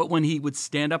 But when he would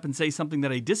stand up and say something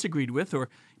that I disagreed with, or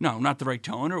no, not the right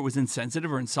tone, or it was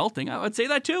insensitive or insulting, I would say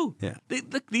that too. Yeah,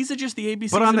 these are just the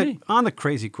ABCs. But on the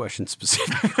crazy question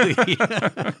specifically,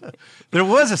 there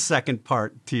was a second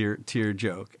part to your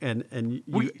joke, and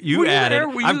you added,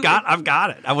 "I've got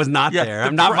it. I was not there.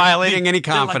 I'm not violating any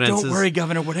confidences. Like, don't worry,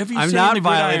 Governor. Whatever you say, I'm not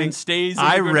violating. Stays.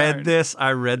 I read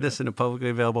this in a publicly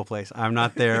available place. I'm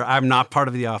not there. I'm not part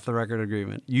of the off the record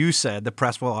agreement. You said the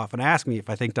press will often ask me if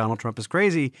I think Donald Trump is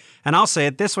crazy. And I'll say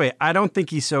it this way. I don't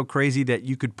think he's so crazy that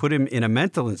you could put him in a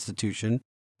mental institution,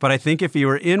 but I think if he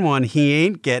were in one, he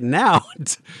ain't getting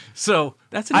out." So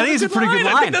I think it's a pretty good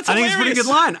line. I think it's a pretty good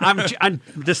line.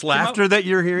 This laughter that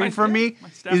you're hearing from me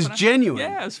is genuine.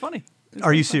 Yeah, it's funny.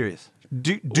 Are you serious?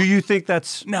 Do you think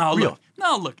that's real?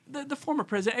 Look, the former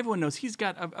president, everyone knows he's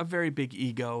got a very big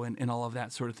ego and all of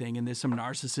that sort of thing. And there's some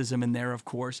narcissism in there, of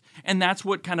course. And that's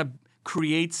what kind of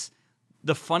creates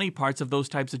the funny parts of those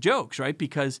types of jokes, right?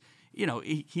 Because,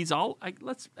 he's all,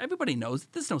 everybody knows,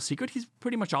 there's no secret. He's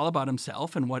pretty much all about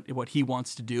himself and what he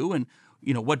wants to do and,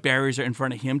 what barriers are in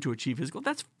front of him to achieve his goal.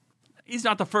 He's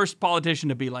not the first politician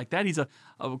to be like that. He's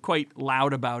quite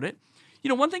loud about it.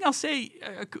 One thing I'll say,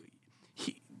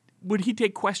 would he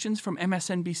take questions from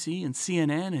MSNBC and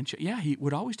CNN? Yeah, he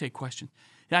would always take questions.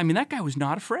 I mean, that guy was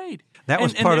not afraid. That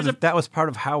was part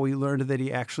of how we learned that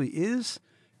he actually is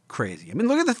crazy. I mean,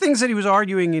 look at the things that he was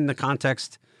arguing in the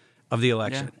context of the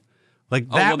election. Yeah. Like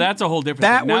that. Oh, well, that's a whole different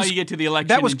thing. Now you get to the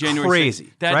election in January.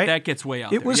 Crazy, 6th. Right? That gets way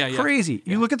out there. It was crazy.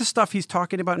 Yeah. You look at the stuff he's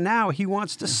talking about now. He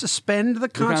wants to suspend the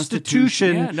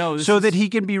Constitution so that he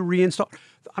can be reinstalled.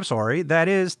 I'm sorry. That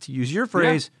is, to use your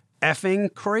phrase,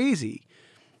 effing crazy.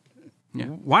 Yeah.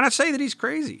 Why not say that he's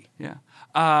crazy? Yeah.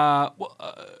 Well,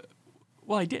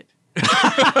 I did.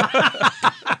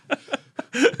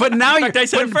 But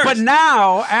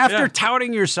now after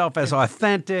touting yourself as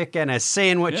authentic and as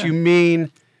saying what you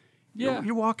mean,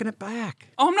 you're walking it back.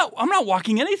 Oh, I'm not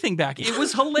walking anything back. It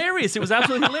was hilarious. It was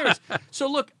absolutely hilarious.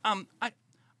 So look, I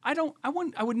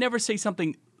would never say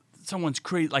something someone's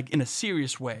crazy, like in a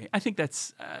serious way. I think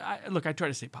that's, look, I try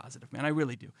to stay positive, man. I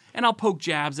really do. And I'll poke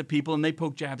jabs at people and they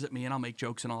poke jabs at me and I'll make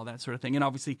jokes and all that sort of thing. And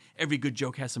obviously every good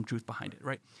joke has some truth behind it,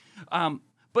 right?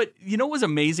 But you know what was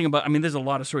amazing about, I mean, there's a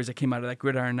lot of stories that came out of that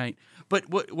Gridiron Night. But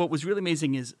what was really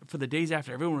amazing is for the days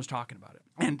after, everyone was talking about it.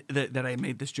 And that I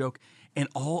made this joke. And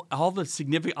all the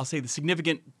significant, I'll say the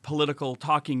significant political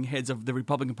talking heads of the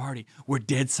Republican Party were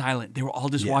dead silent. They were all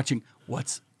just watching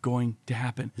what's going to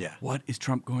happen. Yeah. What is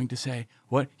Trump going to say?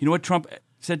 You know what Trump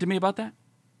said to me about that?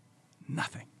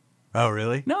 Nothing. Oh,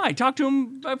 really? No, I talked to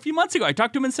him a few months ago. I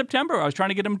talked to him in September. I was trying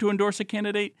to get him to endorse a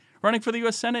candidate running for the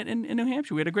U.S. Senate in New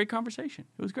Hampshire. We had a great conversation.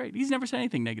 It was great. He's never said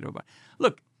anything negative about it.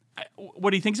 Look,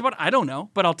 what he thinks about it, I don't know.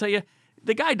 But I'll tell you,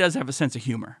 the guy does have a sense of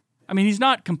humor. I mean, he's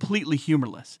not completely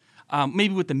humorless.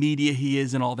 Maybe with the media he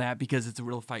is and all that because it's a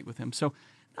real fight with him. So,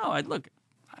 no, look,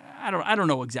 I don't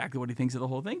know exactly what he thinks of the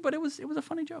whole thing, but it was a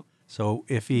funny joke. So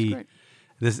if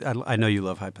I know you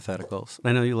love hypotheticals.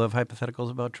 I know you love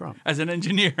hypotheticals about Trump. As an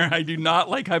engineer, I do not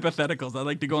like hypotheticals. I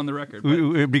like to go on the record. It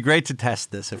would be great to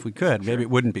test this if we could. Maybe it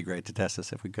wouldn't be great to test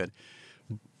this if we could.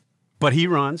 But he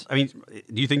runs. I mean,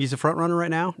 do you think he's a front runner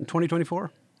right now in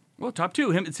 2024? Well, top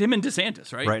two. It's him and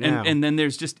DeSantis, right? Right now. And then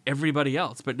there's just everybody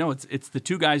else. But no, it's the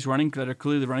two guys running that are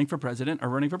clearly running for president are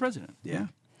running for president. Yeah.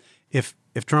 If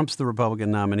Trump's the Republican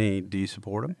nominee, do you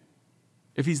support him?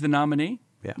 If he's the nominee?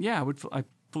 Yeah. I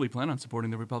fully plan on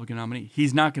supporting the Republican nominee.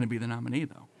 He's not going to be the nominee,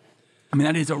 though. I mean,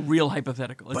 that is a real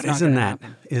hypothetical. It's but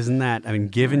isn't that, I mean,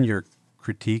 given your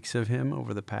critiques of him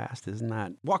over the past, isn't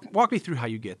that, walk me through how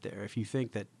you get there. If you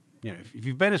think that, you know, if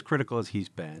you've been as critical as he's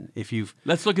been, if you've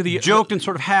Let's look at the joked and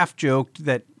sort of half joked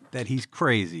that he's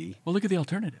crazy. Well, look at the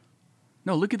alternative.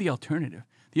 No, look at the alternative.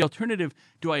 The alternative,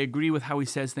 do I agree with how he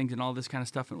says things and all this kind of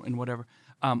stuff and whatever?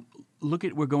 Look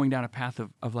at, we're going down a path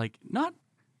of like, not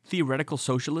theoretical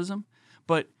socialism,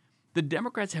 but the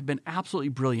Democrats have been absolutely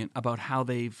brilliant about how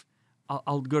they've,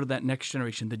 I'll go to that next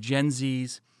generation, the Gen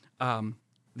Zs,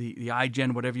 the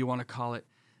iGen, whatever you want to call it.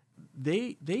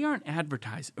 They aren't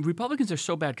advertised. Republicans are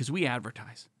so bad because we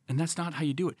advertise, and that's not how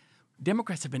you do it.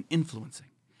 Democrats have been influencing.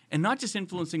 And not just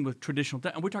influencing with traditional,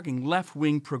 we're talking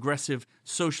left-wing, progressive,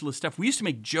 socialist stuff. We used to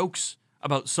make jokes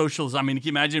about socialism. I mean, can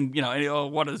you imagine,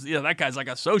 that guy's like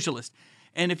a socialist.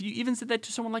 And if you even said that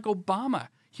to someone like Obama,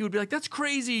 he would be like, that's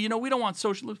crazy, we don't want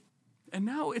socialism. And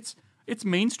now it's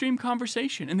mainstream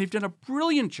conversation, and they've done a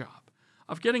brilliant job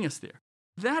of getting us there.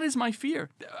 That is my fear.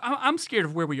 I'm scared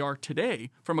of where we are today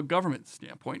from a government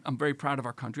standpoint. I'm very proud of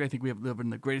our country. I think we live in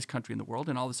the greatest country in the world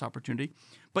and all this opportunity.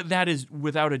 But that is,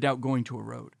 without a doubt, going to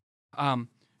erode.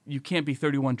 You can't be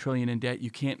 $31 trillion in debt. You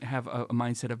can't have a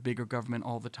mindset of bigger government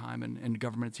all the time, and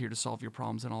government's here to solve your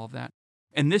problems and all of that.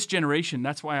 And this generation,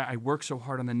 that's why I work so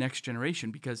hard on the next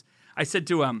generation, because I said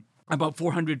to about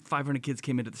 400, 500 kids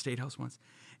came into the State House once,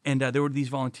 and there were these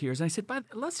volunteers. And I said,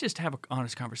 let's just have an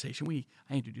honest conversation.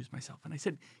 I introduced myself, and I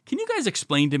said, can you guys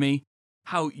explain to me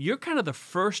how you're kind of the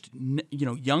first,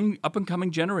 young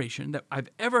up-and-coming generation that I've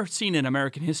ever seen in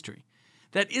American history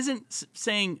that isn't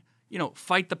saying,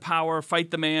 fight the power,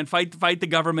 fight the man, fight the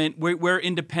government. We're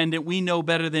independent. We know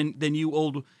better than you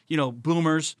old,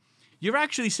 boomers. You're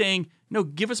actually saying, no,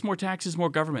 give us more taxes, more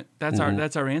government. That's our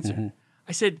answer. Mm-hmm.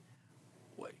 I said,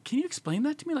 can you explain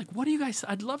that to me? Like, what do you guys?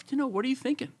 I'd love to know. What are you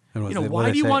thinking?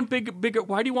 Why do you want bigger?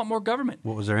 Why do you want more government?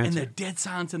 What was their answer? And the dead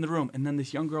silence in the room. And then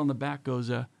this young girl in the back goes,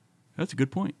 "That's a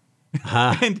good point."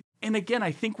 And again,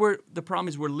 I think the problem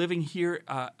is we're living here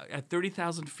at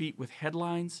 30,000 feet with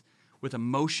headlines, with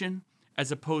emotion,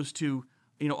 as opposed to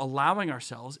allowing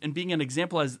ourselves and being an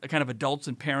example as kind of adults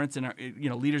and parents and our,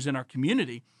 leaders in our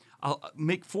community.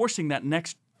 Forcing that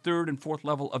next third and fourth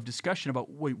level of discussion about,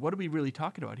 wait, what are we really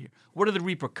talking about here? What are the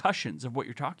repercussions of what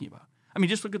you're talking about? I mean,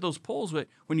 just look at those polls.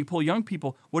 When you poll young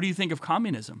people, what do you think of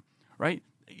communism, right?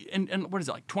 And what is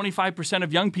it, like 25%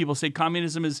 of young people say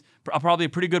communism is probably a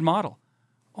pretty good model.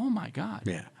 Oh, my God.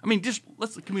 Yeah. I mean,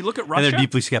 can we look at Russia? And they're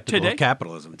deeply skeptical today? of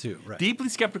capitalism, too. Right. Deeply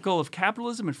skeptical of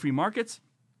capitalism and free markets.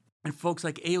 And folks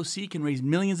like AOC can raise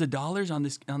millions of dollars on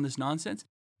this nonsense.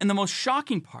 And the most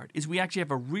shocking part is we actually have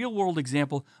a real-world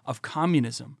example of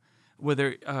communism,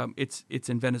 whether it's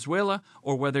in Venezuela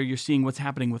or whether you're seeing what's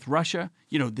happening with Russia,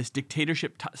 this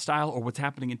dictatorship style, or what's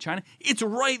happening in China. It's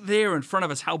right there in front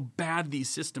of us how bad these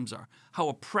systems are, how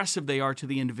oppressive they are to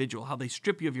the individual, how they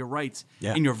strip you of your rights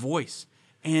and your voice.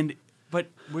 But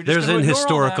we're just There's an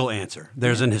historical that. answer.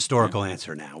 There's an historical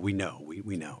answer now. We know.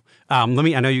 We know. I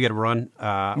know you got to run.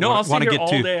 No, I'll stay here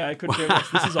all day. I couldn't care less.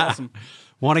 This is awesome.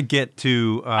 want to get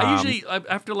to. I usually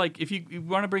after like if you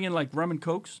want to bring in like rum and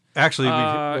cokes. Actually,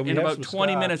 in about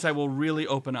 20 minutes, I will really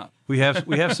open up. We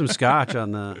have some scotch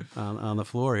on the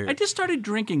floor here. I just started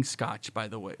drinking scotch, by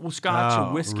the way. Well, scotch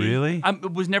or whiskey. Really?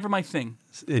 It was never my thing.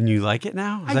 And you like it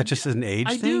now? Is that just an age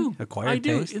thing? Do. Acquired I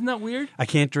do. taste? Isn't that weird? I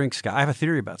can't drink scotch. I have a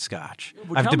theory about scotch.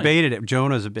 Well, I've tell me. debated it.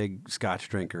 Jonah's a big scotch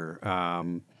drinker.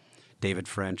 David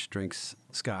French drinks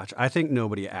scotch. I think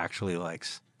nobody actually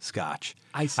likes scotch.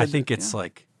 I think it's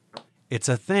like it's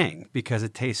a thing because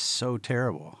it tastes so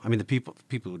terrible. I mean, the people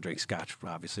who drink scotch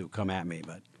obviously will come at me,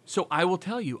 but So I will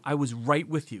tell you, I was right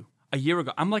with you a year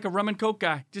ago. I'm like a rum and coke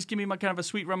guy. Just give me my kind of a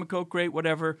sweet rum and coke, great,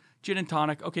 whatever. Gin and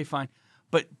tonic, okay, fine.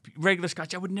 But regular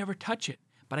scotch, I would never touch it.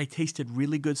 But I tasted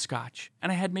really good scotch,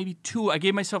 and I had maybe two. I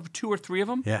gave myself 2 or 3 of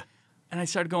them. yeah. And I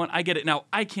started going, I get it. Now,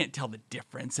 I can't tell the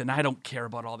difference, and I don't care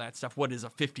about all that stuff. What is a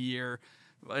 50-year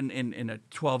in a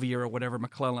 12-year or whatever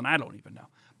McClellan? I don't even know.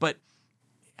 But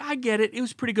I get it. It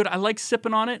was pretty good. I like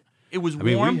sipping on it. It was warm.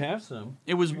 I mean, we have some.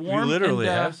 It was warm. We literally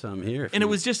and, have some here. And it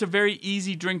was just a very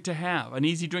easy drink to have, an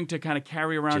easy drink to kind of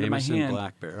carry around Jameson in my hand.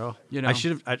 Black Barrel. You know. I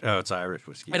should have. Oh, it's Irish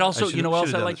whiskey. And also, you know what else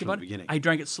I done liked this from about the it? beginning. I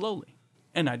drank it slowly,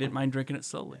 and I didn't mind drinking it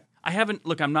slowly. I haven't,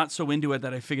 look, I'm not so into it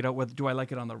that I figured out whether, do I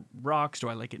like it on the rocks? Do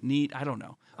I like it neat? I don't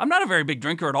know. I'm not a very big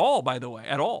drinker at all, by the way,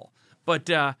 at all. But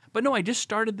no, I just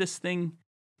started this thing,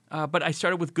 but I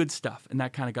started with good stuff, and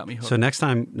that kind of got me hooked. So next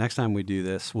time we do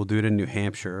this, we'll do it in New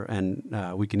Hampshire, and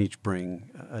we can each bring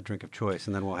a drink of choice,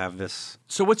 and then we'll have this.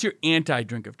 So what's your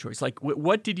anti-drink of choice? Like,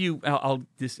 what did you, I'll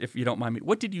this, if you don't mind me,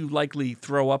 what did you likely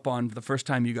throw up on the first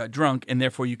time you got drunk, and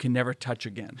therefore you can never touch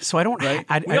again? So I don't.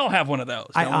 Right? We all have one of those.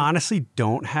 I don't we? honestly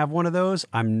don't have one of those.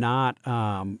 I'm not.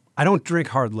 I don't drink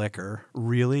hard liquor,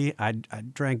 really. I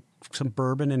drank some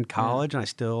bourbon in college, and I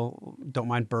still don't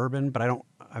mind bourbon, but I don't.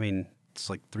 I mean, it's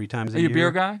like 3 times a year. Are you a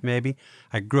beer guy? Maybe.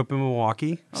 I grew up in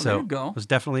Milwaukee, so there you go. I was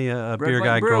definitely a beer white,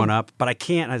 guy brew. growing up. But I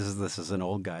can't. This is an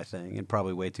old guy thing, and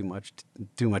probably way too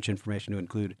much information to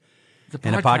include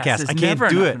in a podcast. is I can't never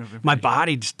do enough it. information. My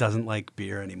body just doesn't like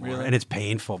beer anymore, Really? and it's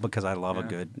painful because I love a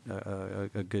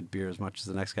good beer as much as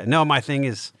the next guy. No, my thing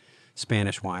is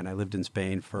Spanish wine. I lived in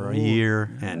Spain for a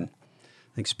year, and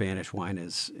I think Spanish wine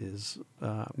is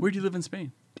Where do you live in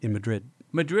Spain? in Madrid.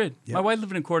 Madrid. Yep. My wife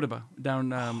lived in Cordoba down.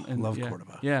 Love yeah.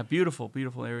 Cordoba. Yeah, beautiful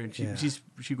area. And Yeah.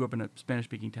 she grew up in a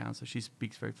Spanish-speaking town, so she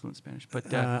speaks very fluent Spanish.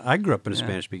 But I grew up in a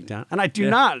Spanish-speaking town, and I do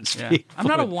not speak. I'm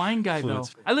not a fluent- wine guy fluent though.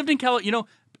 Spanish. I lived in California. You know,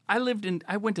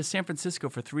 I went to San Francisco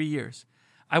for 3 years.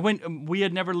 We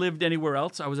had never lived anywhere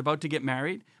else. I was about to get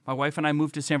married. My wife and I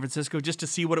moved to San Francisco just to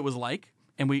see what it was like,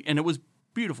 and it was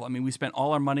beautiful. I mean, we spent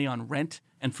all our money on rent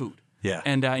and food. Yeah.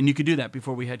 And you could do that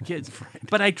before we had kids. Right.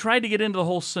 But I tried to get into the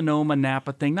whole Sonoma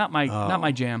Napa thing. Not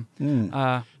my jam.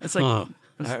 It's like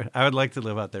I would like to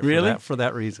live out there Really? for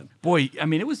that reason. boy. I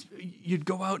mean, you'd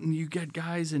go out and you get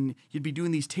guys and you'd be doing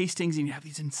these tastings and you have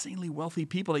these insanely wealthy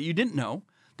people that you didn't know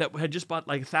that had just bought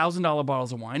like $1,000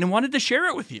 bottles of wine and wanted to share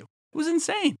it with you. It was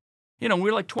insane. You know, we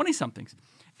were like 20 somethings,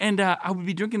 and I would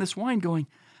be drinking this wine, going,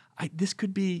 this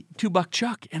could be $2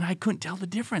 Chuck, and I couldn't tell the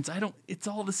difference. It's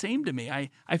all the same to me.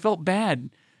 I felt bad.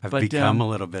 I've become a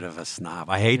little bit of a snob.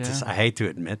 I hate to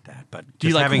admit that, but Do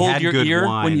you just like having hold had your good ear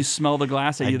wine, when you smell the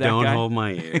glass? Are you I that don't guy? hold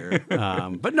my ear,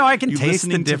 but no, I can You taste the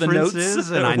listening to the notes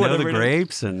differences, or and I know the whatever it is?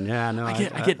 grapes, and yeah, no, I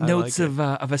get I notes like it.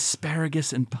 of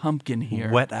asparagus and pumpkin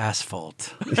here. Wet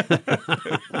asphalt.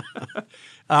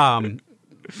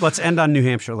 Let's end on New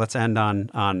Hampshire. Let's end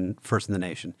on First in the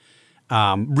Nation.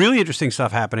 Really interesting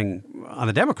stuff happening on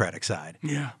the Democratic side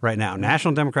right now.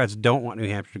 National Democrats don't want New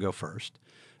Hampshire to go first.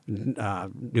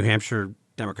 New Hampshire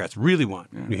Democrats really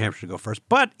want New Hampshire to go first.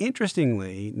 But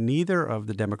interestingly, neither of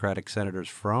the Democratic senators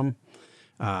from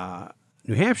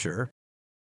New Hampshire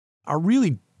are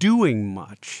really doing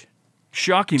much.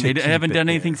 Shocking. They keep haven't it done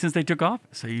anything there. since they took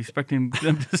office. Are you expecting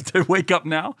them just to wake up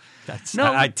now?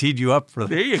 I teed you up for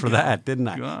There you go. that, didn't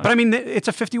I? God. But I mean, it's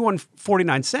a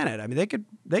 51-49 Senate. I mean,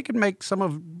 they could make some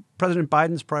of President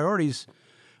Biden's priorities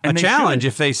a And they challenge should.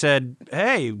 if they said,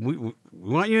 "Hey, we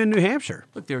want you in New Hampshire."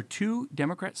 Look, there are 2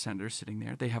 Democrat senators sitting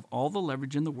there. They have all the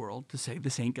leverage in the world to say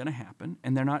this ain't going to happen,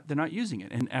 and they're not using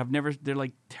it. And they're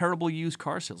like terrible used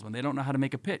car salesmen. They don't know how to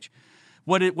make a pitch.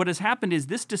 What has happened is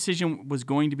this decision was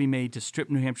going to be made to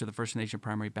strip New Hampshire of the First Nation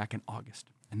primary back in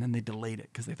August, and then they delayed it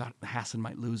because they thought Hassan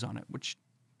might lose on it, which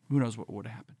who knows what would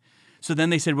have happened. So then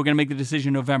they said we're going to make the decision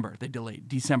in November. They delayed.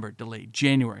 December delayed.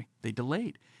 January they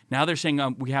delayed. Now they're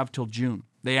saying we have till June.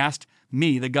 They asked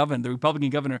me, the Republican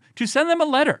governor, to send them a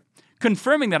letter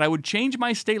confirming that I would change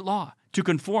my state law to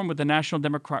conform with the National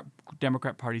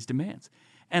Democrat Party's demands,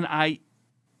 and I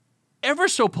ever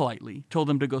so politely told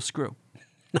them to go screw.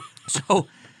 So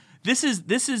This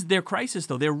is their crisis,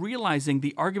 though. They're realizing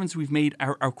the arguments we've made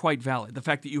are quite valid. The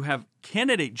fact that you have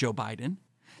candidate Joe Biden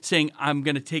saying, I'm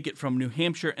going to take it from New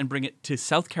Hampshire and bring it to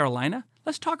South Carolina.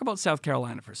 Let's talk about South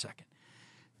Carolina for a second.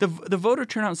 The voter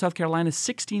turnout in South Carolina is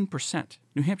 16%.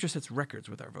 New Hampshire sets records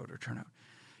with our voter turnout.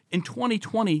 In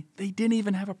 2020, they didn't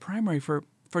even have a primary for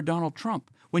Donald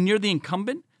Trump. When you're the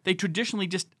incumbent, they traditionally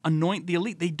just anoint the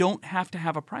elite. They don't have to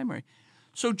have a primary.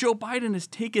 So Joe Biden has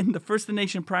taken the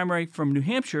first-in-the-nation primary from New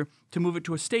Hampshire to move it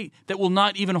to a state that will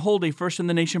not even hold a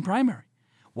first-in-the-nation primary.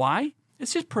 Why?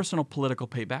 It's just personal political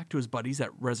payback to his buddies that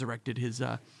resurrected his.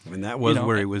 I mean, that was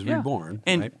where he was reborn.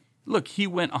 And right? Look, he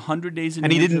went 100 days in.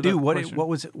 And New he didn't Hampshire do what? without What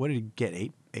was it? What did he get?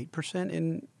 8%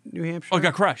 in New Hampshire? Oh, he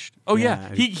got crushed. Oh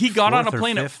yeah, he got on a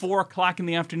plane at 4 o'clock in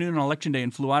the afternoon on Election Day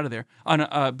and flew out of there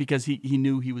because he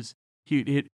knew he was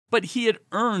but he had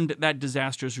earned that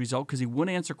disastrous result because he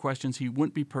wouldn't answer questions, he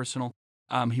wouldn't be personal,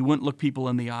 he wouldn't look people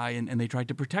in the eye, and they tried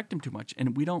to protect him too much,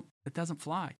 and it doesn't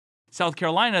fly. South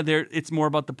Carolina, it's more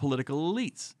about the political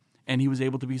elites. And he was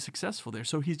able to be successful there.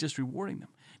 So he's just rewarding them.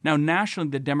 Now, nationally,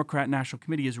 the Democrat National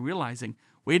Committee is realizing,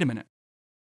 wait a minute,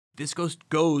 this goes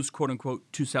quote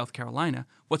unquote, to South Carolina.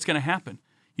 What's going to happen?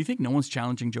 You think no one's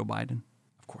challenging Joe Biden?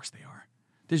 Of course they are.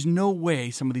 There's no way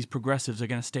some of these progressives are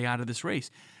going to stay out of this race.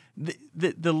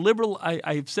 The liberal,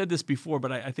 I've said this before,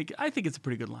 but I think it's a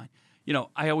pretty good line. You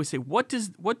know, I always say, what does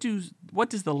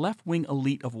the left-wing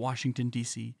elite of Washington,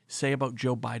 D.C. say about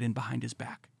Joe Biden behind his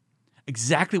back?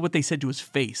 Exactly what they said to his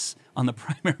face on the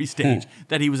primary stage,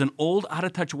 that he was an old,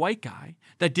 out-of-touch white guy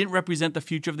that didn't represent the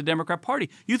future of the Democrat Party.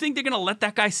 You think they're going to let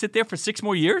that guy sit there for 6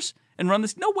 more years and run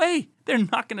this? No way. They're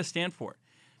not going to stand for it.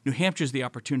 New Hampshire's the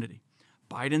opportunity.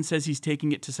 Biden says he's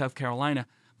taking it to South Carolina.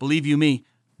 Believe you me,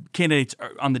 candidates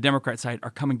on the Democrat side are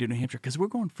coming to New Hampshire because we're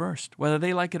going first. Whether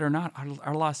they like it or not,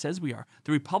 our law says we are.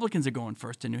 The Republicans are going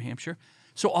first in New Hampshire.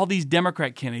 So all these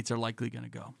Democrat candidates are likely going to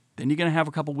go. Then you're going to have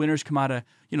a couple winners come out of,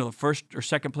 the first or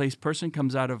second place person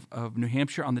comes out of New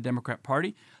Hampshire on the Democrat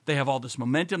Party. They have all this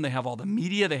momentum. They have all the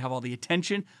media. They have all the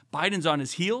attention. Biden's on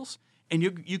his heels. And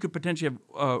you could potentially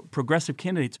have progressive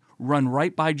candidates run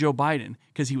right by Joe Biden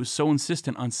because he was so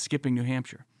insistent on skipping New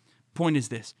Hampshire. Point is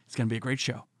this. It's going to be a great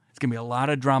show. It's going to be a lot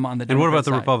of drama on the Democrat side. And what about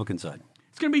the Republican side?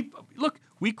 It's going to be, look,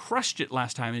 we crushed it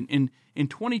last time. In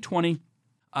 2020,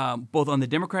 both on the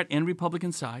Democrat and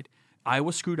Republican side,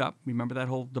 Iowa screwed up. Remember that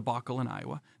whole debacle in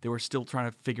Iowa? They were still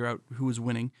trying to figure out who was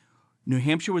winning. New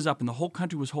Hampshire was up, and the whole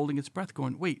country was holding its breath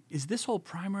going, wait, is this whole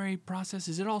primary process,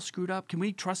 is it all screwed up? Can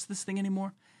we trust this thing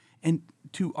anymore? And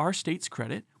to our state's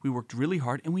credit, we worked really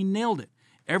hard, and we nailed it.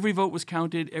 Every vote was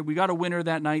counted. We got a winner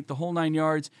that night, the whole 9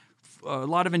 yards, a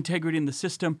lot of integrity in the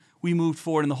system. We moved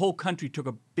forward, and the whole country took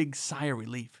a big sigh of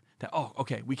relief that, oh,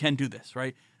 okay, we can do this,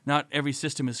 right? Not every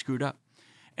system is screwed up.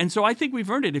 And so I think we've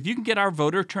earned it. If you can get our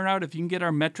voter turnout, if you can get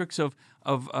our metrics of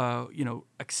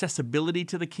accessibility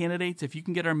to the candidates, if you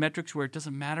can get our metrics where it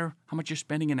doesn't matter how much you're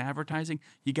spending in advertising,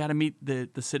 you got to meet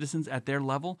the citizens at their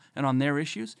level and on their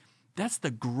issues. That's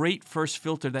the great first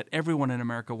filter that everyone in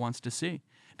America wants to see.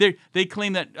 They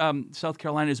claim that South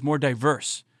Carolina is more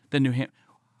diverse than New Hampshire.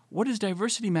 What does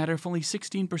diversity matter if only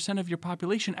 16% of your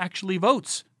population actually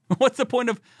votes? What's the point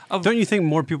of? Don't you think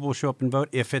more people will show up and vote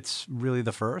if it's really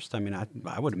the first? I mean,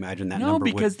 I would imagine that number. No,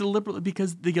 because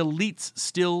because the elites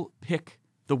still pick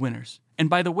the winners. And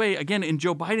by the way, again, in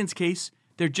Joe Biden's case,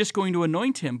 they're just going to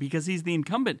anoint him because he's the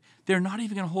incumbent. They're not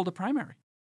even going to hold a primary.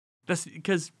 That's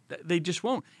because they just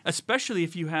won't. Especially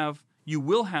if you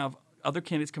will have other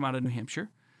candidates come out of New Hampshire.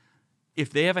 If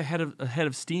they have a head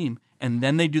of steam, and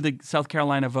then they do the South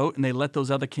Carolina vote, and they let those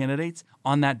other candidates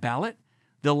on that ballot,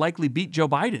 they'll likely beat Joe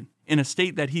Biden in a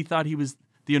state that he thought he was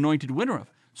the anointed winner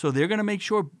of. So they're going to make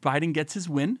sure Biden gets his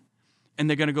win, and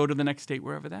they're going to go to the next state,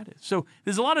 wherever that is. So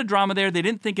there's a lot of drama there. They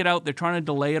didn't think it out. They're trying to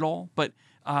delay it all. But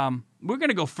we're going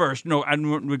to go first,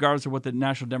 regardless of what the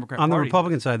National Democrat Party. On the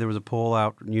Republican side, there was a poll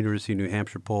out, University of New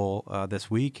Hampshire poll this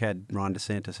week, had Ron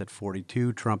DeSantis at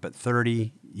 42, Trump at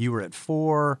 30. You were at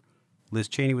 4. Liz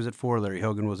Cheney was at 4. Larry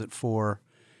Hogan was at 4.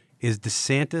 Is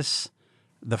DeSantis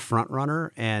the front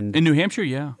runner? And in New Hampshire,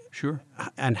 yeah, sure.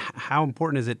 And how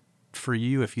important is it for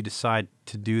you if you decide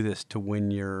to do this to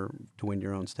win your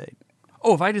own state?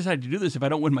 Oh, if I decide to do this, if I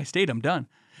don't win my state, I'm done.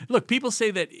 Look, people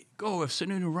say that, if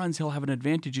Sununu runs, he'll have an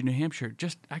advantage in New Hampshire.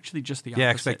 Just the opposite. Yeah,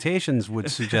 expectations would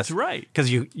suggest. That's right.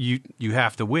 Because you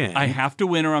have to win. I have to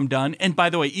win or I'm done. And by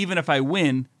the way, even if I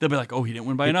win, they'll be like, oh, he didn't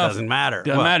win by enough. It doesn't matter.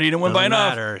 Doesn't matter. He didn't win by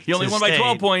enough. He only won by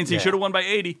 12 points. Yeah. He should have won by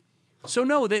 80. So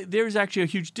no, there's actually a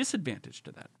huge disadvantage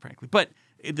to that, frankly. But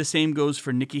the same goes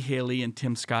for Nikki Haley and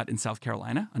Tim Scott in South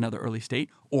Carolina, another early state,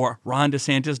 or Ron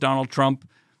DeSantis, Donald Trump,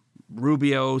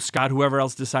 Rubio, Scott, whoever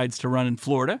else decides to run in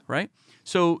Florida, right?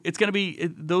 So it's going to be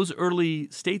those early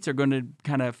states are going to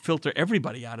kind of filter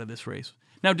everybody out of this race.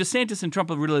 Now, DeSantis and Trump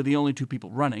are really the only two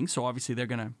people running, so obviously they're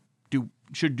going to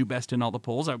should do best in all the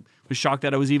polls. I was shocked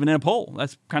that I was even in a poll.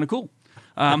 That's kind of cool.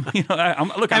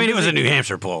 It was a New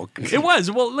Hampshire poll. It was.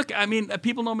 Well, look,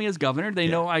 people know me as governor. They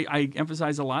know I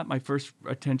emphasize a lot. My first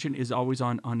attention is always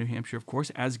on New Hampshire, of course,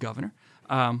 as governor.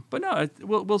 But no,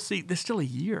 we'll see. There's still a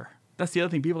year. That's the other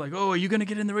thing. People are like, oh, are you going to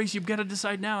get in the race? You've got to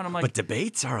decide now. And I'm like, but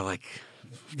debates are like,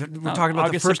 we're talking about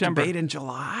August, the first September. debate in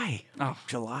July. Oh,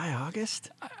 July, August.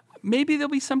 Maybe there'll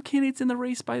be some candidates in the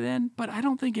race by then, but I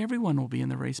don't think everyone will be in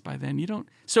the race by then.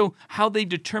 So how they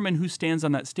determine who stands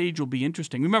on that stage will be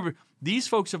interesting. Remember, these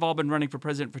folks have all been running for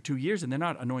president for 2 years, and they're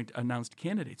not announced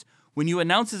candidates. When you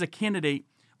announce as a candidate,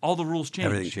 all the rules change.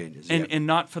 Everything changes. And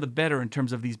not for the better in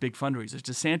terms of these big fundraisers.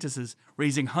 DeSantis is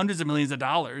raising hundreds of millions of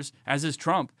dollars, as is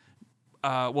Trump.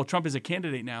 Trump is a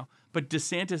candidate now, but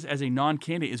DeSantis as a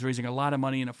non-candidate is raising a lot of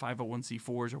money in a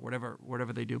 501c4s or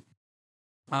whatever they do.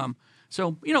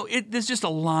 There's just a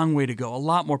long way to go. A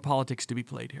lot more politics to be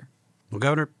played here. Well,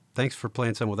 Governor, thanks for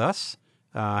playing some with us.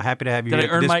 Happy to have you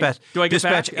here at Dispatch, do I get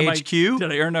Dispatch back? HQ.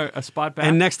 Did I earn a spot back?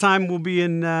 And next time we'll be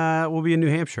in New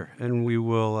Hampshire, and we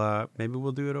will maybe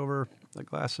we'll do it over a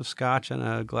glass of scotch and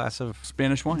a glass of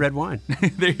Spanish wine, red wine.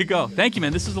 There you go. Thank you,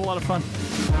 man. This is a lot of fun.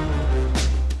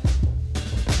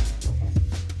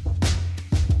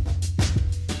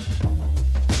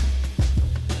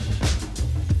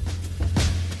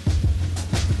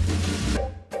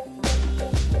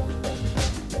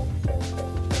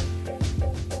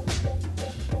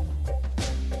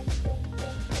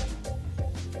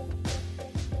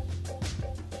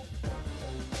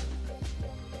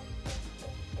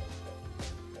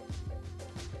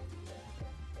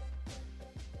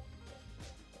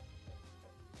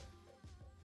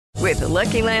 With the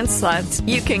Lucky Land Slots,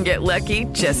 you can get lucky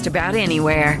just about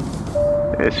anywhere.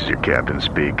 This is your captain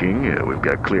speaking. We've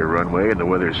got clear runway and the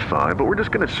weather's fine, but we're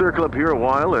just going to circle up here a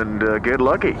while and get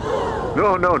lucky.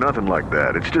 No, nothing like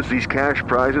that. It's just these cash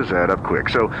prizes add up quick.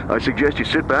 So I suggest you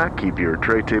sit back, keep your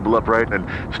tray table upright, and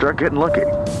start getting lucky.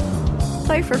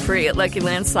 Play for free at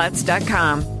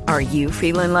LuckyLandSlots.com. Are you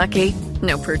feeling lucky?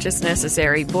 No purchase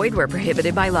necessary. Void where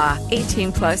prohibited by law.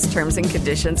 18+ terms and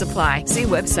conditions apply. See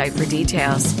website for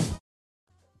details.